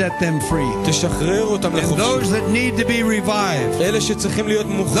בהם, Set them free. תשחרר אותם And those לחופשי. that need to be revived, אלה שצריכים להיות those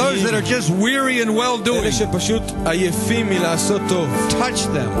מוכנים, that are just weary and well-doing, אלה שפשוט עייפים מלעשות טוב, touch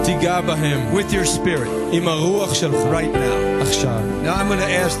them תיגע בהם with your spirit עם הרוח שלך right now. עכשיו. Now I'm going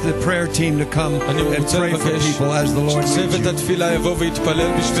to ask the prayer team to come אני and רוצה pray for לבקש people as the Lord leads שצוות you. התפילה יבוא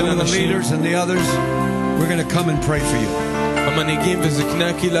ויתפלל בשביל Some of the אנשים. leaders and the others, we're going to come and pray for you. המנהיגים וזקני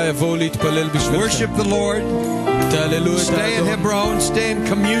הקהילה יבואו להתפלל בשבילכם. Worship the Lord. תהללו את Stay in האדון. Hebron. Stay in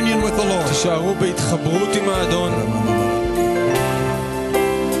communion with the Lord. תישארו בהתחברות עם האדון.